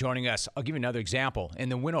Samuels joining us. I'll give you another example. In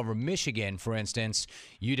the win over Michigan, for instance,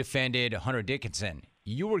 you defended Hunter Dickinson.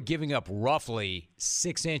 You were giving up roughly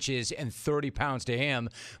 6 inches and 30 pounds to him,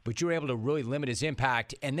 but you were able to really limit his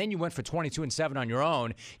impact. And then you went for 22 and 7 on your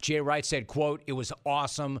own. Jay Wright said, quote, "It was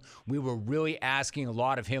awesome. We were really asking a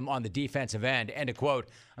lot of him on the defensive end." End of quote.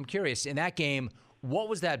 I'm curious, in that game, what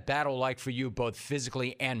was that battle like for you, both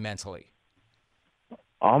physically and mentally? It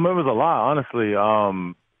was a lot, honestly.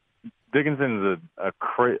 Dickinson is a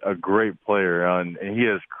great player, and he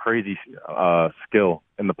has crazy skill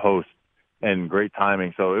in the post and great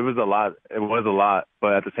timing. So it was a lot.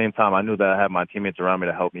 But at the same time, I knew that I had my teammates around me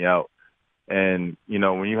to help me out. And,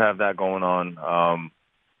 when you have that going on,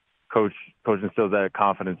 coach instills that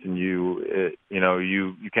confidence in you.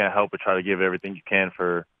 You can't help but try to give everything you can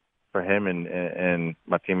for him and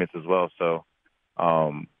my teammates as well. So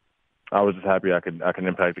I was just happy I could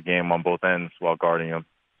impact the game on both ends while guarding him.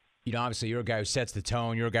 Obviously, you're a guy who sets the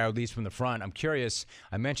tone. You're a guy who leads from the front. I'm curious,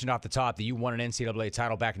 I mentioned off the top that you won an NCAA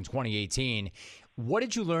title back in 2018. What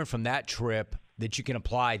did you learn from that trip that you can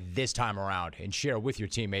apply this time around and share with your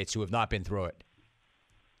teammates who have not been through it?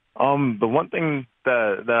 The one thing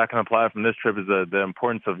that I can apply from this trip is the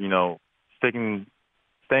importance of, staying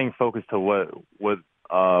focused to what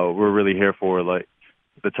we're really here for. Like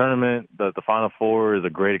the tournament, the Final Four is a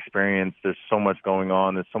great experience. There's so much going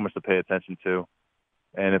on. There's so much to pay attention to.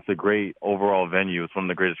 And it's a great overall venue. It's one of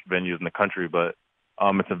the greatest venues in the country, but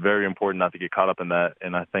it's very important not to get caught up in that.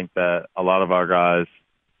 And I think that a lot of our guys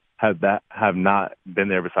have not been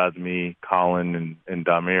there besides me, Colin, and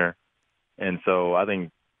Damir. And so I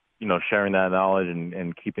think, sharing that knowledge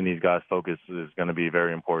and keeping these guys focused is going to be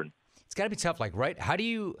very important. It's got to be tough, right? How do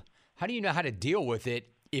you know how to deal with it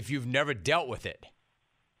if you've never dealt with it?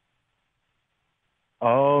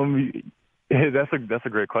 That's a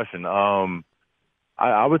great question.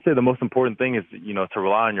 I would say the most important thing is, to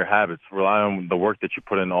rely on your habits, rely on the work that you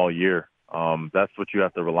put in all year. That's what you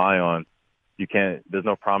have to rely on. There's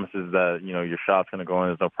no promises that, your shot's going to go in.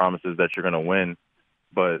 There's no promises that you're going to win,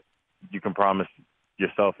 but you can promise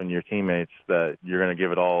yourself and your teammates that you're going to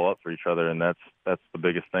give it all up for each other. And that's the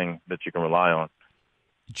biggest thing that you can rely on.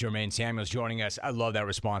 Jermaine Samuels joining us. I love that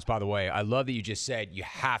response, by the way. I love that you just said you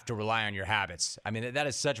have to rely on your habits. I mean, that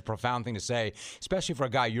is such a profound thing to say, especially for a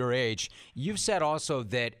guy your age. You've said also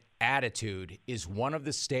that attitude is one of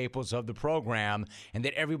the staples of the program and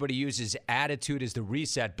that everybody uses attitude as the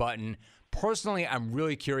reset button. Personally, I'm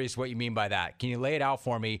really curious what you mean by that. Can you lay it out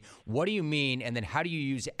for me? What do you mean, and then how do you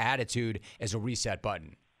use attitude as a reset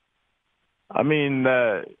button? I mean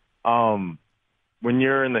that when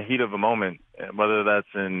you're in the heat of a moment, whether that's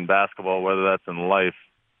in basketball, whether that's in life,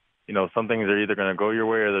 some things are either going to go your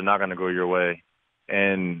way or they're not going to go your way.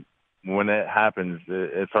 And when it happens,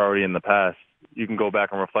 it's already in the past. You can go back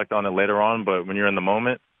and reflect on it later on, but when you're in the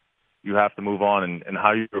moment, you have to move on. And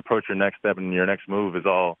how you approach your next step and your next move is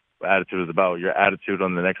all attitude is about. Your attitude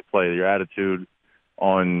on the next play, your attitude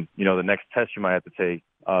on, the next test you might have to take,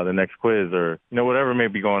 the next quiz, or, whatever may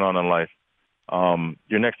be going on in life.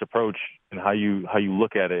 Your next approach and how you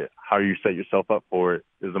look at it, how you set yourself up for it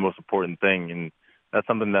is the most important thing. And that's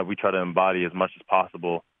something that we try to embody as much as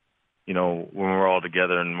possible, when we're all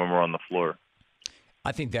together and when we're on the floor.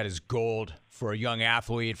 I think that is gold for a young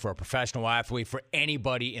athlete, for a professional athlete, for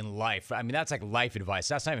anybody in life. I mean, that's like life advice.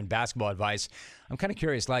 That's not even basketball advice. I'm kind of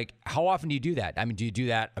curious, how often do you do that? I mean, do you do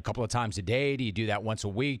that a couple of times a day? Do you do that once a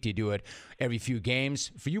week? Do you do it every few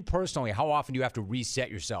games? For you personally, how often do you have to reset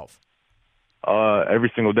yourself?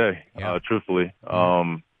 Every single day, Yeah. Truthfully.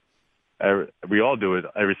 We all do it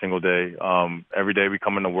every single day. Every day we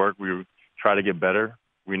come into work, we try to get better.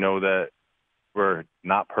 We know that we're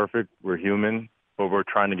not perfect. We're human, but we're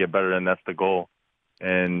trying to get better, and that's the goal.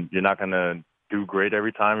 And you're not going to do great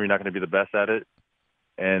every time. You're not going to be the best at it.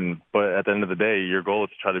 But at the end of the day, your goal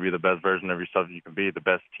is to try to be the best version of yourself you can be, the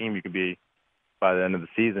best team you can be by the end of the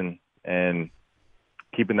season. And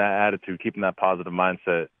keeping that attitude, keeping that positive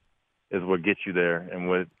mindset is what gets you there and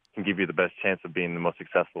what can give you the best chance of being the most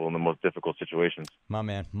successful in the most difficult situations. My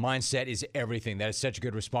man, mindset is everything. That is such a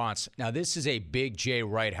good response. Now, this is a big Jay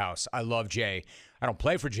Wright house. I love Jay. I don't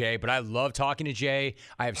play for Jay, but I love talking to Jay.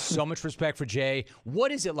 I have so much respect for Jay.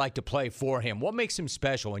 What is it like to play for him? What makes him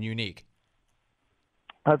special and unique?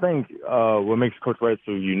 I think what makes Coach Wright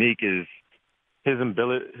so unique is his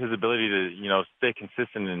ability to, stay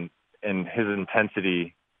consistent in his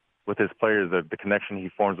intensity with his players, the connection he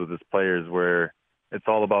forms with his players, where it's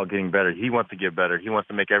all about getting better. He wants to get better. He wants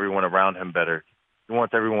to make everyone around him better. He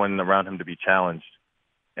wants everyone around him to be challenged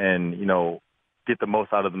and, get the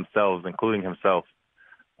most out of themselves, including himself.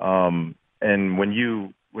 And when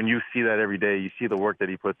you see that every day, you see the work that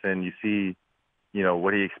he puts in, you see,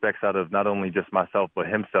 what he expects out of not only just myself, but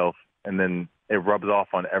himself. And then it rubs off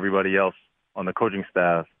on everybody else on the coaching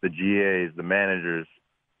staff, the GAs, the managers,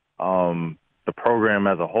 the program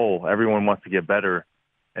as a whole. Everyone wants to get better,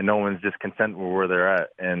 and no one's just content with where they're at.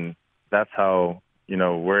 And that's how,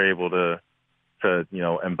 we're able to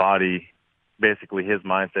embody basically his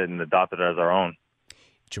mindset and adopt it as our own.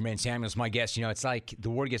 Jermaine Samuels, my guest. It's like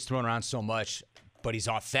the word gets thrown around so much, but he's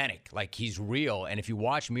authentic, like he's real. And if you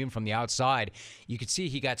watch him even from the outside, you could see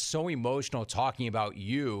he got so emotional talking about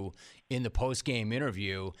you in the post-game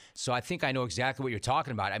interview. So I think I know exactly what you're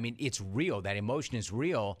talking about. I mean, it's real. That emotion is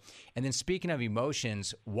real. And then speaking of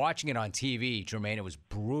emotions, watching it on TV, Jermaine, it was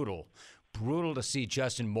brutal. brutal to see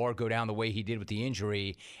Justin Moore go down the way he did with the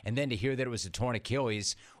injury, and then to hear that it was a torn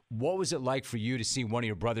Achilles. What was it like for you to see one of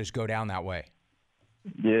your brothers go down that way?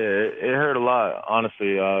 Yeah, it hurt a lot,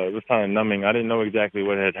 honestly. It was kind of numbing. I didn't know exactly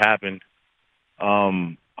what had happened.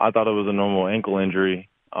 I thought it was a normal ankle injury.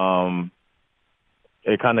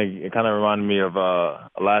 It kind of reminded me of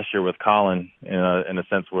last year with Colin in a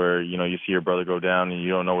sense where, you see your brother go down and you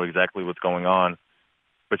don't know exactly what's going on,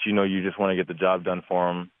 but you just want to get the job done for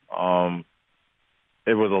him.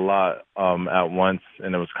 It was a lot at once,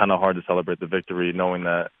 and it was kind of hard to celebrate the victory knowing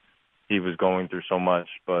that he was going through so much,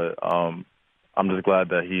 but I'm just glad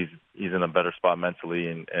that he's in a better spot mentally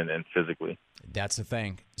and physically. That's the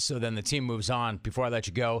thing. So then the team moves on. Before I let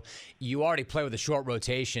you go, you already play with a short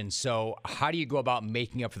rotation, so how do you go about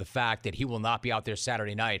making up for the fact that he will not be out there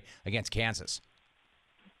Saturday night against Kansas?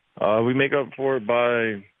 We make up for it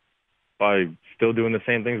by still doing the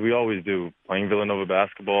same things we always do, playing Villanova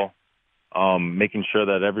basketball, making sure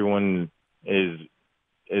that everyone is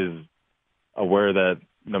aware that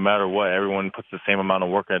no matter what, everyone puts the same amount of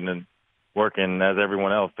work in as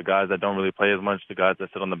everyone else. The guys that don't really play as much, the guys that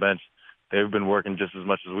sit on the bench, they've been working just as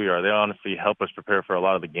much as we are. They honestly help us prepare for a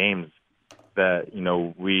lot of the games that,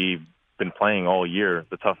 we've been playing all year,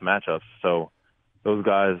 the tough matchups. So those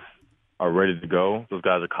guys are ready to go. Those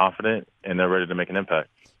guys are confident, and they're ready to make an impact.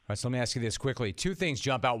 All right, so let me ask you this quickly. Two things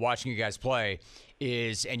jump out watching you guys play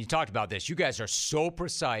is, and you talked about this, you guys are so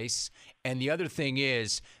precise, and the other thing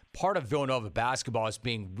is part of Villanova basketball is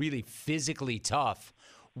being really physically tough.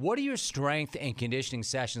 What are your strength and conditioning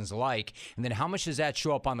sessions like? And then how much does that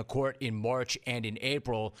show up on the court in March and in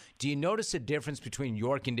April? Do you notice a difference between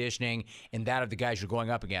your conditioning and that of the guys you're going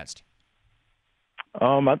up against?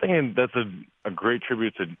 I think that's a great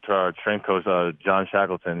tribute to our strength coach, John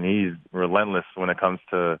Shackleton. He's relentless when it comes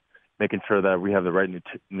to making sure that we have the right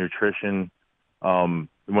nutrition, when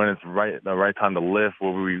it's the right time to lift,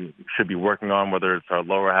 what we should be working on, whether it's our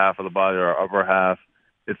lower half of the body or our upper half.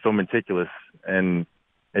 It's so meticulous, and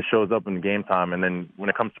it shows up in game time. And then when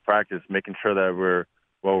it comes to practice, making sure that we're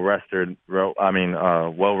well rested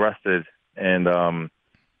and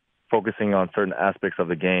focusing on certain aspects of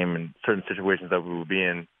the game and certain situations that we will be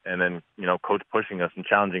in. And then, coach pushing us and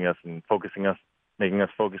challenging us and making us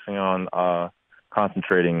focusing on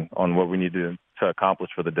concentrating on what we need to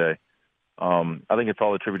accomplish for the day. I think it's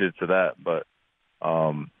all attributed to that. But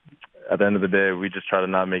at the end of the day, we just try to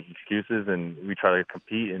not make excuses, and we try to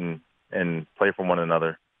compete and play for one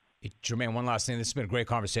another. Jermaine, one last thing. This has been a great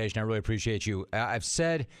conversation. I really appreciate you. I've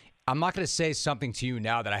said I'm not going to say something to you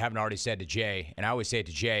now that I haven't already said to Jay, and I always say it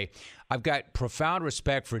to Jay. I've got profound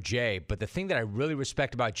respect for Jay, but the thing that I really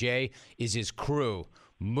respect about Jay is his crew,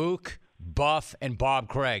 Mook, Buff, and Bob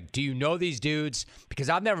Craig. Do you know these dudes? Because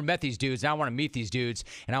I've never met these dudes, and I want to meet these dudes,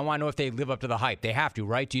 and I want to know if they live up to the hype. They have to,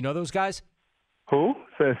 right? Do you know those guys? Who?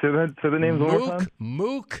 Say the names one more time.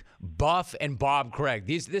 Mook, Buff, and Bob Craig.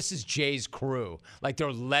 This is Jay's crew. Like,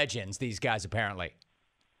 they're legends, these guys, apparently.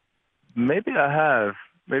 Maybe I have.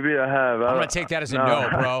 I'm going to take that as a no,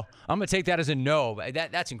 bro. I'm going to take that as a no.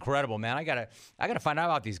 That's incredible, man. I gotta find out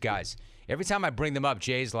about these guys. Every time I bring them up,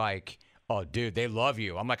 Jay's like, oh, dude, they love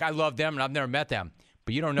you. I'm like, I love them, and I've never met them.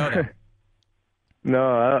 But you don't know them.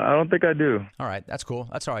 No, I don't think I do. All right, that's cool.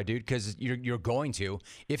 That's all right, dude, because you're going to.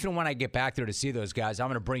 If and when I get back there to see those guys, I'm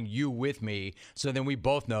going to bring you with me, so then we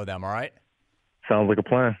both know them, all right? Sounds like a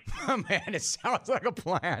plan. Man, it sounds like a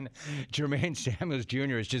plan. Jermaine Samuels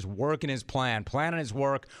Jr. is just working his plan, planning his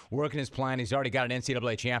work, working his plan. He's already got an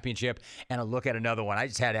NCAA championship and a look at another one. I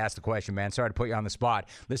just had to ask the question, man. Sorry to put you on the spot.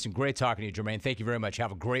 Listen, great talking to you, Jermaine. Thank you very much.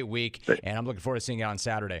 Have a great week, and I'm looking forward to seeing you on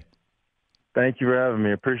Saturday. Thank you for having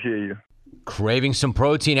me. Appreciate you. Craving some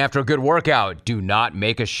protein after a good workout? Do not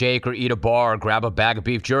make a shake or eat a bar. Grab a bag of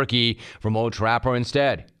beef jerky from Old Trapper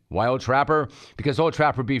instead. Why Old Trapper? Because Old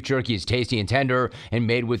Trapper beef jerky is tasty and tender and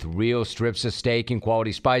made with real strips of steak and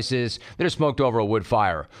quality spices that are smoked over a wood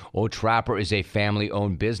fire. Old Trapper is a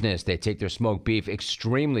family-owned business. They take their smoked beef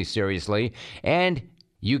extremely seriously, and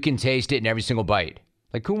you can taste it in every single bite.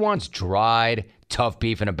 Like, who wants dried, tough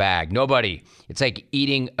beef in a bag? Nobody. It's like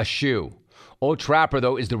eating a shoe. Old Trapper,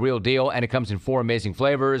 though, is the real deal, and it comes in 4 amazing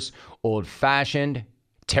flavors: old-fashioned,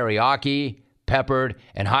 teriyaki, peppered,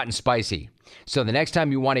 and hot and spicy. So the next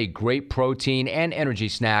time you want a great protein and energy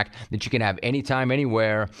snack that you can have anytime,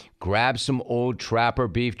 anywhere, grab some Old Trapper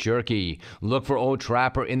beef jerky. Look for Old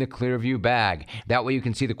Trapper in the Clearview bag. That way you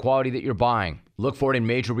can see the quality that you're buying. Look for it in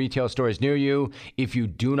major retail stores near you. If you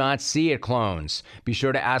do not see it, clones, be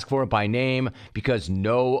sure to ask for it by name, because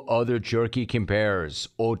no other jerky compares.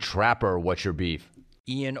 Old Trapper, what's your beef?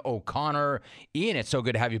 Ian O'Connor. Ian, it's so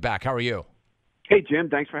good to have you back. How are you? Hey, Jim,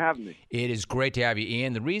 thanks for having me. It is great to have you,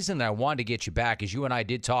 Ian. The reason that I wanted to get you back is you and I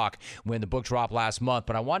did talk when the book dropped last month,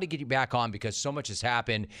 but I wanted to get you back on because so much has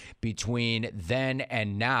happened between then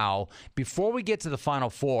and now. Before we get to the Final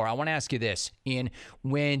Four, I want to ask you this, Ian.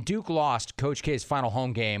 When Duke lost Coach K's final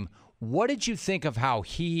home game, what did you think of how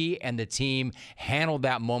he and the team handled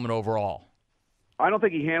that moment overall? I don't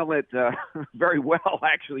think he handled it very well,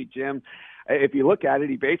 actually, Jim. If you look at it,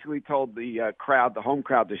 he basically told the crowd, the home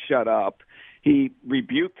crowd, to shut up. He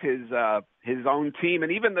rebuked his own team,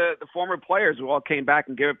 and even the former players who all came back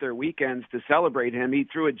and gave up their weekends to celebrate him. He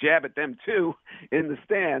threw a jab at them, too, in the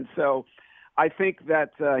stands. So I think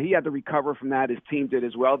that he had to recover from that. His team did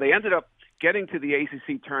as well. They ended up getting to the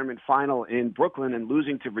ACC tournament final in Brooklyn and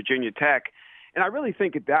losing to Virginia Tech. And I really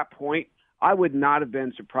think at that point, I would not have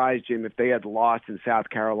been surprised, Jim, if they had lost in South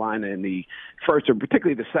Carolina in the first or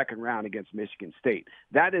particularly the second round against Michigan State.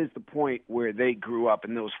 That is the point where they grew up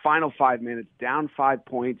in those final 5 minutes, down 5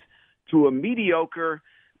 points to a mediocre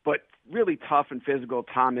but really tough and physical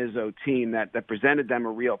Tom Izzo team that presented them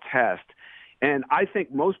a real test. And I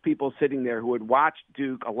think most people sitting there who had watched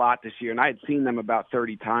Duke a lot this year, and I had seen them about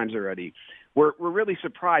 30 times already, were really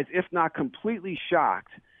surprised, if not completely shocked,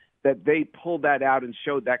 that they pulled that out and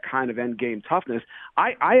showed that kind of end-game toughness.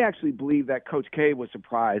 I actually believe that Coach K was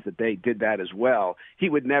surprised that they did that as well. He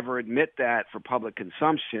would never admit that for public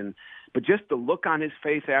consumption, but just the look on his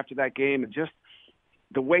face after that game and just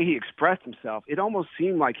the way he expressed himself, it almost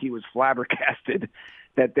seemed like he was flabbergasted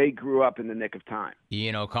that they grew up in the nick of time.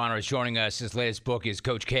 Ian O'Connor is joining us. His latest book is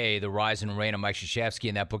Coach K, The Rise and Reign of Mike Krzyzewski,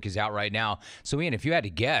 and that book is out right now. So, Ian, if you had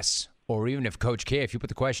to guess, or even if Coach K, if you put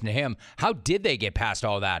the question to him, how did they get past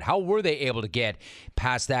all that? How were they able to get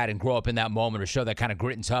past that and grow up in that moment or show that kind of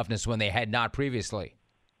grit and toughness when they had not previously?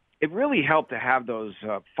 It really helped to have those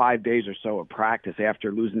 5 days or so of practice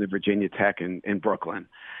after losing to Virginia Tech in Brooklyn.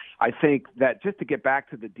 I think that just to get back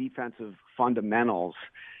to the defensive fundamentals,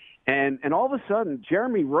 and all of a sudden,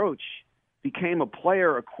 Jeremy Roach became a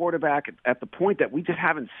player, a quarterback at the point that we just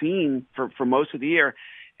haven't seen for most of the year.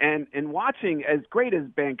 And watching, as great as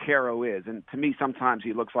Banchero is, and to me sometimes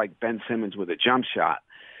he looks like Ben Simmons with a jump shot,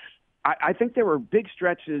 I think there were big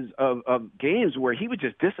stretches of games where he would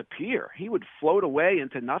just disappear. He would float away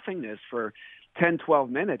into nothingness for 10, 12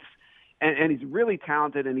 minutes. And he's really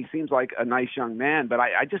talented, and he seems like a nice young man, but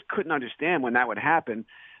I just couldn't understand when that would happen.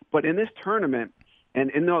 But in this tournament, and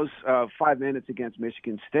in those 5 minutes against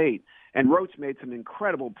Michigan State, and Roach made some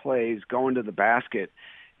incredible plays going to the basket,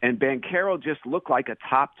 and Banchero just looked like a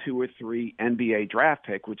top 2 or 3 NBA draft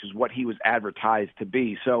pick, which is what he was advertised to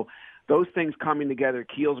be. So those things coming together,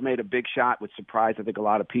 Keels made a big shot, which surprised, I think, a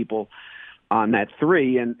lot of people on that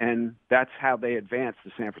 3, and that's how they advanced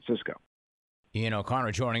to San Francisco. Ian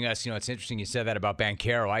O'Connor joining us. You know, it's interesting you said that about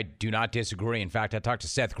Banchero. I do not disagree. In fact, I talked to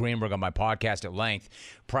Seth Greenberg on my podcast at length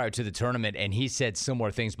prior to the tournament, and he said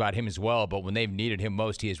similar things about him as well, but when they've needed him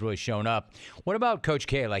most, he has really shown up. What about Coach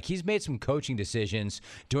K? Like, he's made some coaching decisions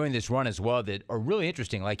during this run as well that are really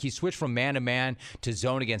interesting. Like, he switched from man-to-man to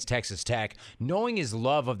zone against Texas Tech. Knowing his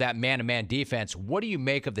love of that man-to-man defense, what do you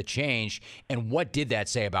make of the change, and what did that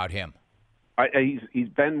say about him? He's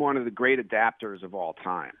been one of the great adapters of all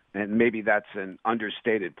time, and maybe that's an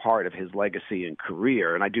understated part of his legacy and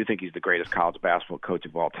career. And I do think he's the greatest college basketball coach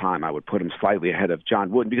of all time. I would put him slightly ahead of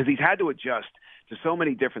John Wooden because he's had to adjust to so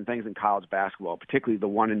many different things in college basketball, particularly the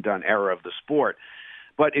one-and-done era of the sport.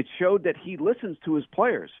 But it showed that he listens to his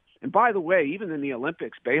players. And by the way, even in the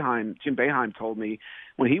Olympics, Jim Boeheim told me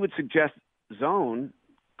when he would suggest zone,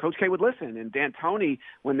 Coach K would listen, and D'Antoni,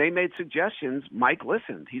 when they made suggestions, Mike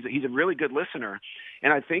listened. He's a really good listener,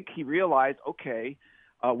 and I think he realized, okay,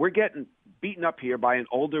 we're getting beaten up here by an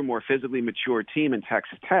older, more physically mature team in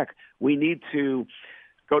Texas Tech. We need to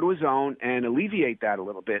go to a zone and alleviate that a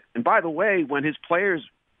little bit. And by the way, when his players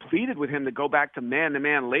pleaded with him to go back to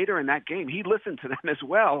man-to-man later in that game, he listened to them as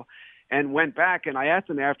well and went back. And I asked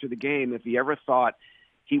him after the game if he ever thought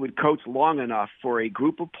he would coach long enough for a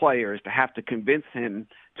group of players to have to convince him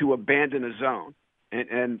to abandon a zone.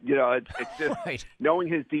 And you know, it's just right. Knowing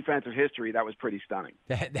his defensive history, that was pretty stunning.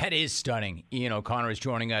 That is stunning. Ian O'Connor is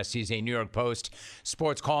joining us. He's a New York Post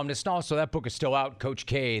sports columnist. And also, that book is still out, Coach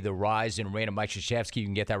K, The Rise and Reign of Mike Krzyzewski. You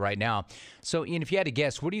can get that right now. So, Ian, if you had to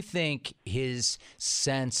guess, what do you think his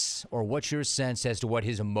sense, or what's your sense as to what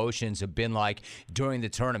his emotions have been like during the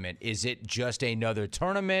tournament? Is it just another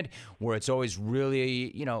tournament where it's always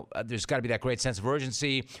really, you know, there's got to be that great sense of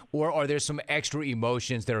urgency, or are there some extra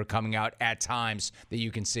emotions that are coming out at times that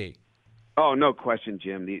you can see? Oh, no question,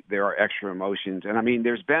 Jim. There are extra emotions. And, I mean,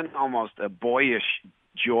 there's been almost a boyish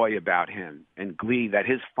joy about him and glee that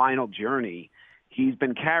his final journey he's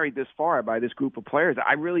been carried this far by this group of players.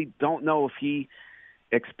 I really don't know if he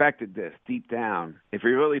expected this deep down, if he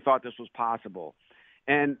really thought this was possible.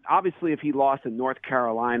 And obviously, if he lost in North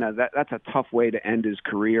Carolina, that's a tough way to end his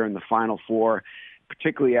career in the Final Four,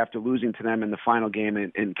 particularly after losing to them in the final game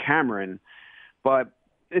in Cameron. But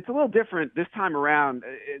it's a little different this time around.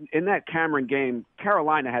 In that Cameron game,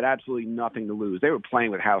 Carolina had absolutely nothing to lose. They were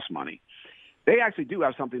playing with house money. They actually do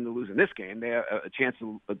have something to lose in this game. They have a chance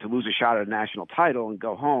to lose a shot at a national title and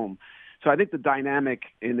go home. So I think the dynamic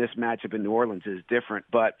in this matchup in New Orleans is different.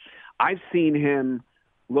 But I've seen him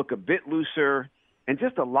look a bit looser and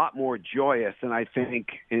just a lot more joyous than I think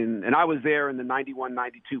and I was there in the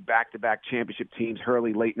 91-92 back-to-back championship teams,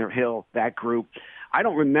 Hurley, Leitner, Hill, that group. I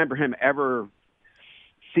don't remember him ever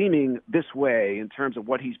seeming this way in terms of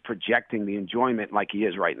what he's projecting the enjoyment like he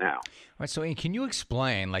is right now. All right, so Ian, can you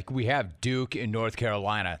explain, like we have Duke in North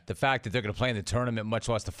Carolina, the fact that they're going to play in the tournament, much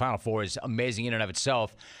less the Final Four, is amazing in and of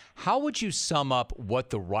itself. How would you sum up what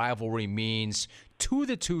the rivalry means to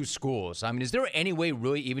the two schools? I mean, is there any way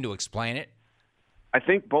really even to explain it? I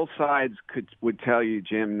think both sides would tell you,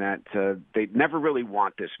 Jim, that they never really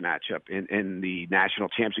want this matchup in the national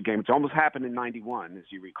championship game. It's almost happened in 91, as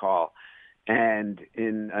you recall. And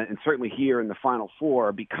certainly here in the Final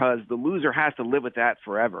Four, because the loser has to live with that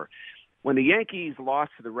forever. When the Yankees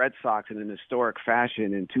lost to the Red Sox in an historic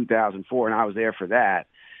fashion in 2004, and I was there for that,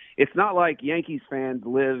 it's not like Yankees fans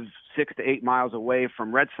live 6 to 8 miles away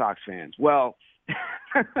from Red Sox fans. Well,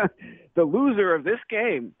 the loser of this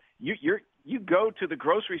game, you go to the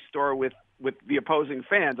grocery store with the opposing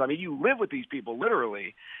fans. I mean, you live with these people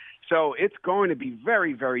literally. So it's going to be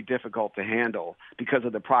very, very difficult to handle because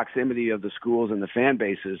of the proximity of the schools and the fan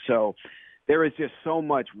bases. So there is just so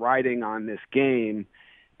much riding on this game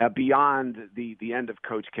beyond the end of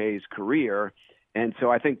Coach K's career. And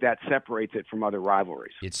so I think that separates it from other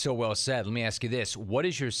rivalries. It's so well said. Let me ask you this. What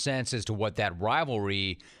is your sense as to what that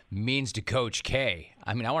rivalry means to Coach K?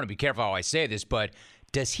 I mean, I want to be careful how I say this, but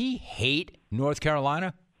does he hate North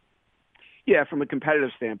Carolina? Yeah, from a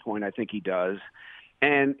competitive standpoint, I think he does.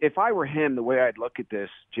 And if I were him, the way I'd look at this,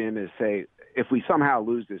 Jim, is say, if we somehow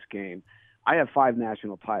lose this game, I have 5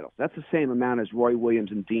 national titles. That's the same amount as Roy Williams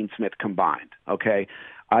and Dean Smith combined, okay?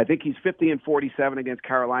 I think he's 50-47 against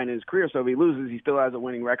Carolina in his career, so if he loses, he still has a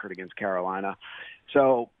winning record against Carolina.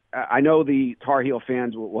 So I know the Tar Heel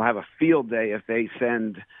fans will have a field day if they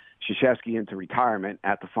send Krzyzewski into retirement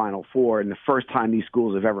at the Final Four, and the first time these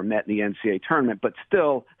schools have ever met in the NCAA tournament. But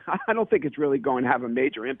still, I don't think it's really going to have a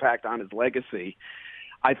major impact on his legacy.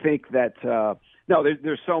 I think that,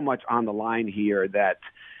 there's so much on the line here that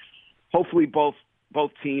hopefully both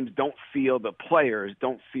teams the players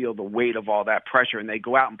don't feel the weight of all that pressure, and they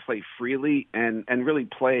go out and play freely and really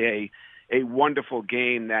play a wonderful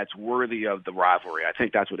game that's worthy of the rivalry. I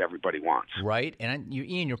think that's what everybody wants. Right. And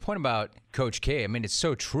Ian, your point about Coach K, I mean, it's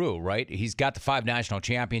so true, right? He's got the 5 national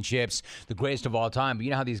championships, the greatest of all time. But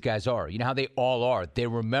you know how these guys are. You know how they all are. They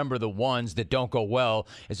remember the ones that don't go well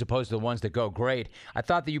as opposed to the ones that go great. I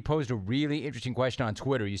thought that you posed a really interesting question on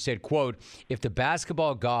Twitter. You said, quote, if the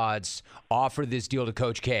basketball gods offer this deal to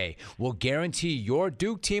Coach K, we'll guarantee your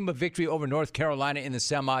Duke team a victory over North Carolina in the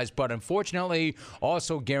semis, but unfortunately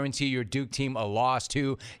also guarantee your Duke team a loss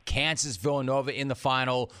to Kansas Villanova in the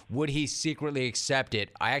final. Would he secretly accept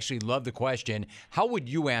it? I actually love the question. How would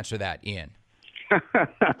you answer that, Ian?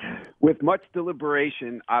 With much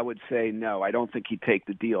deliberation, I would say no. I don't think he'd take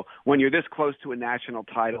the deal. When you're this close to a national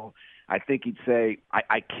title, I think he'd say,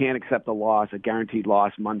 I can't accept a loss, a guaranteed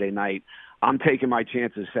loss Monday night. I'm taking my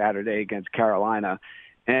chances Saturday against Carolina.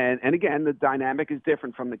 And again, the dynamic is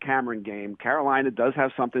different from the Cameron game. Carolina does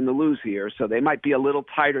have something to lose here, so they might be a little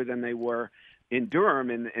tighter than they were in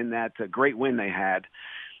Durham in that great win they had.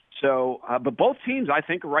 So, but both teams, I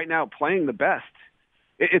think, are right now playing the best.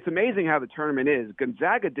 It's amazing how the tournament is.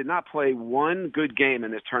 Gonzaga did not play one good game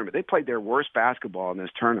in this tournament. They played their worst basketball in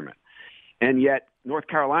this tournament. And yet North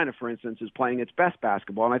Carolina, for instance, is playing its best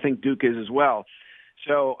basketball, and I think Duke is as well.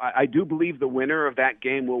 So I do believe the winner of that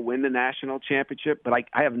game will win the national championship, but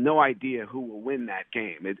I have no idea who will win that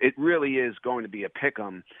game. It really is going to be a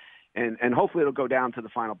pick-em, and hopefully it'll go down to the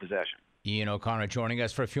final possession. Ian O'Connor joining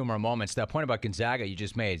us for a few more moments. That point about Gonzaga you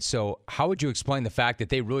just made, so how would you explain the fact that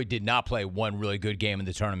they really did not play one really good game in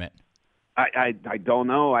the tournament? I don't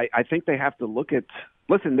know. I think they have to look at –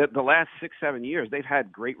 listen, the last 6-7 years, they've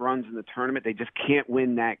had great runs in the tournament. They just can't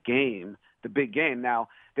win that game, the big game. Now,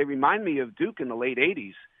 they remind me of Duke in the late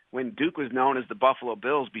 80s when Duke was known as the Buffalo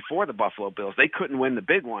Bills before the Buffalo Bills. They couldn't win the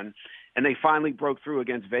big one, and they finally broke through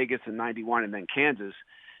against Vegas in 91 and then Kansas.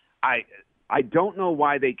 I don't know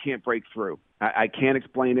why they can't break through. I can't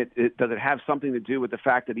explain it. Does it have something to do with the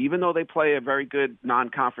fact that even though they play a very good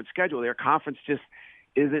non-conference schedule, their conference just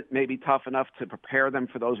isn't maybe tough enough to prepare them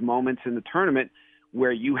for those moments in the tournament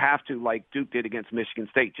where you have to, like Duke did against Michigan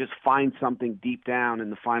State, just find something deep down in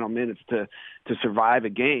the final minutes to survive a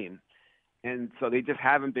game. And so they just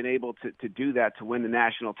haven't been able to do that to win the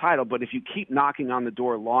national title. But if you keep knocking on the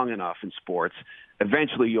door long enough in sports,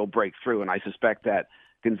 eventually you'll break through. And I suspect that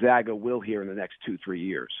Gonzaga will here in the next 2-3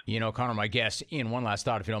 years. You know, Connor, my guess, Ian, one last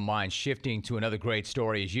thought, if you don't mind, shifting to another great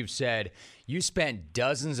story. As you've said, you spent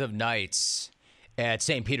dozens of nights at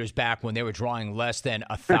St. Peter's back when they were drawing less than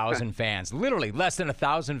 1,000 fans, literally less than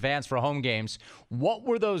 1,000 fans for home games. What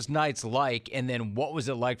were those nights like, and then what was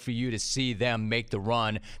it like for you to see them make the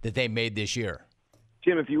run that they made this year?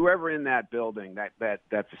 Jim, if you were ever in that building,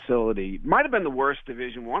 that facility, might have been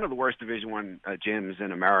one of the worst Division I gyms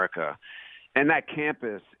in America, and that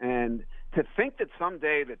campus. And to think that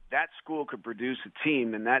someday that school could produce a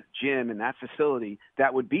team in that gym, in that facility,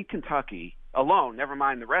 that would beat Kentucky alone, never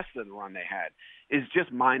mind the rest of the run they had, is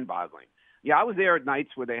just mind-boggling. Yeah, I was there at nights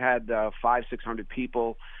where they had 500-600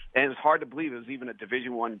 people, and it was hard to believe it was even a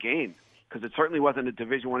Division I game because it certainly wasn't a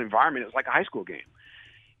Division I environment. It was like a high school game.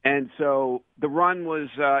 And so the run was,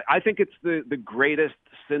 I think it's the greatest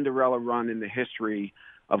Cinderella run in the history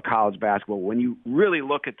of college basketball. When you really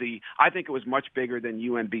look at I think it was much bigger than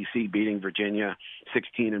UMBC beating Virginia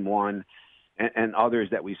 16-1 and others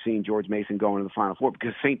that we've seen, George Mason going to the Final Four,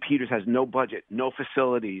 because St. Peter's has no budget, no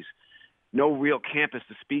facilities, no real campus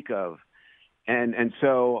to speak of. And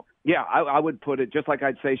so, yeah, I would put it just like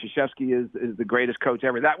I'd say Krzyzewski is the greatest coach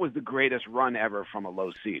ever. That was the greatest run ever from a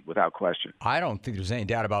low seed, without question. I don't think there's any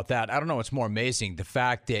doubt about that. I don't know what's more amazing, the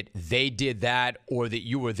fact that they did that or that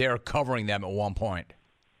you were there covering them at one point.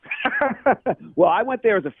 Well, I went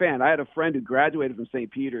there as a fan. I had a friend who graduated from St.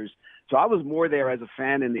 Peter's, so I was more there as a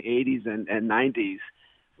fan in the 80s and 90s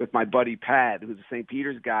with my buddy Pat, who's a St.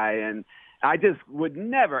 Peter's guy, and I just would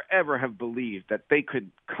never, ever have believed that they could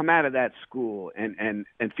come out of that school and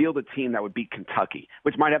field a team that would beat Kentucky,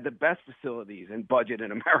 which might have the best facilities and budget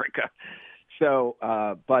in America. So,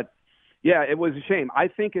 but yeah, it was a shame. I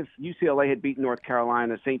think if UCLA had beaten North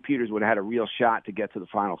Carolina, St. Peter's would have had a real shot to get to the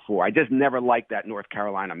Final Four. I just never liked that North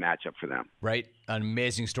Carolina matchup for them. Right. An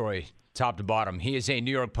amazing story, top to bottom. He is a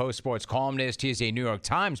New York Post sports columnist. He is a New York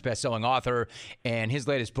Times bestselling author, and his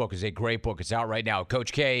latest book is a great book. It's out right now.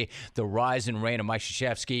 Coach K, The Rise and Reign of Mike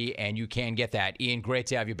Krzyzewski, and you can get that. Ian, great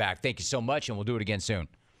to have you back. Thank you so much, and we'll do it again soon.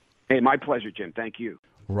 Hey, my pleasure, Jim. Thank you.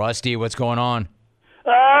 Rusty, what's going on?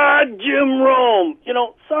 Jim Rome.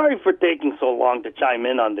 Sorry for taking so long to chime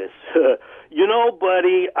in on this.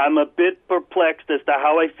 Buddy, I'm a bit perplexed as to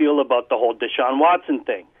how I feel about the whole Deshaun Watson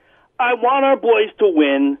thing. I want our boys to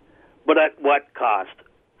win, but at what cost?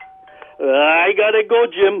 I gotta go,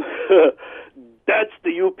 Jim. That's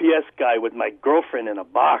the UPS guy with my girlfriend in a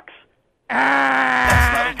box.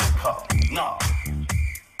 That's not a good call. No.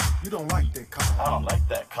 You don't like that call. I don't like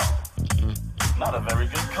that call. Not a very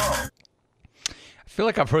good call. I feel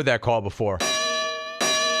like I've heard that call before.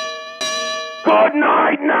 Good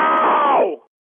night now.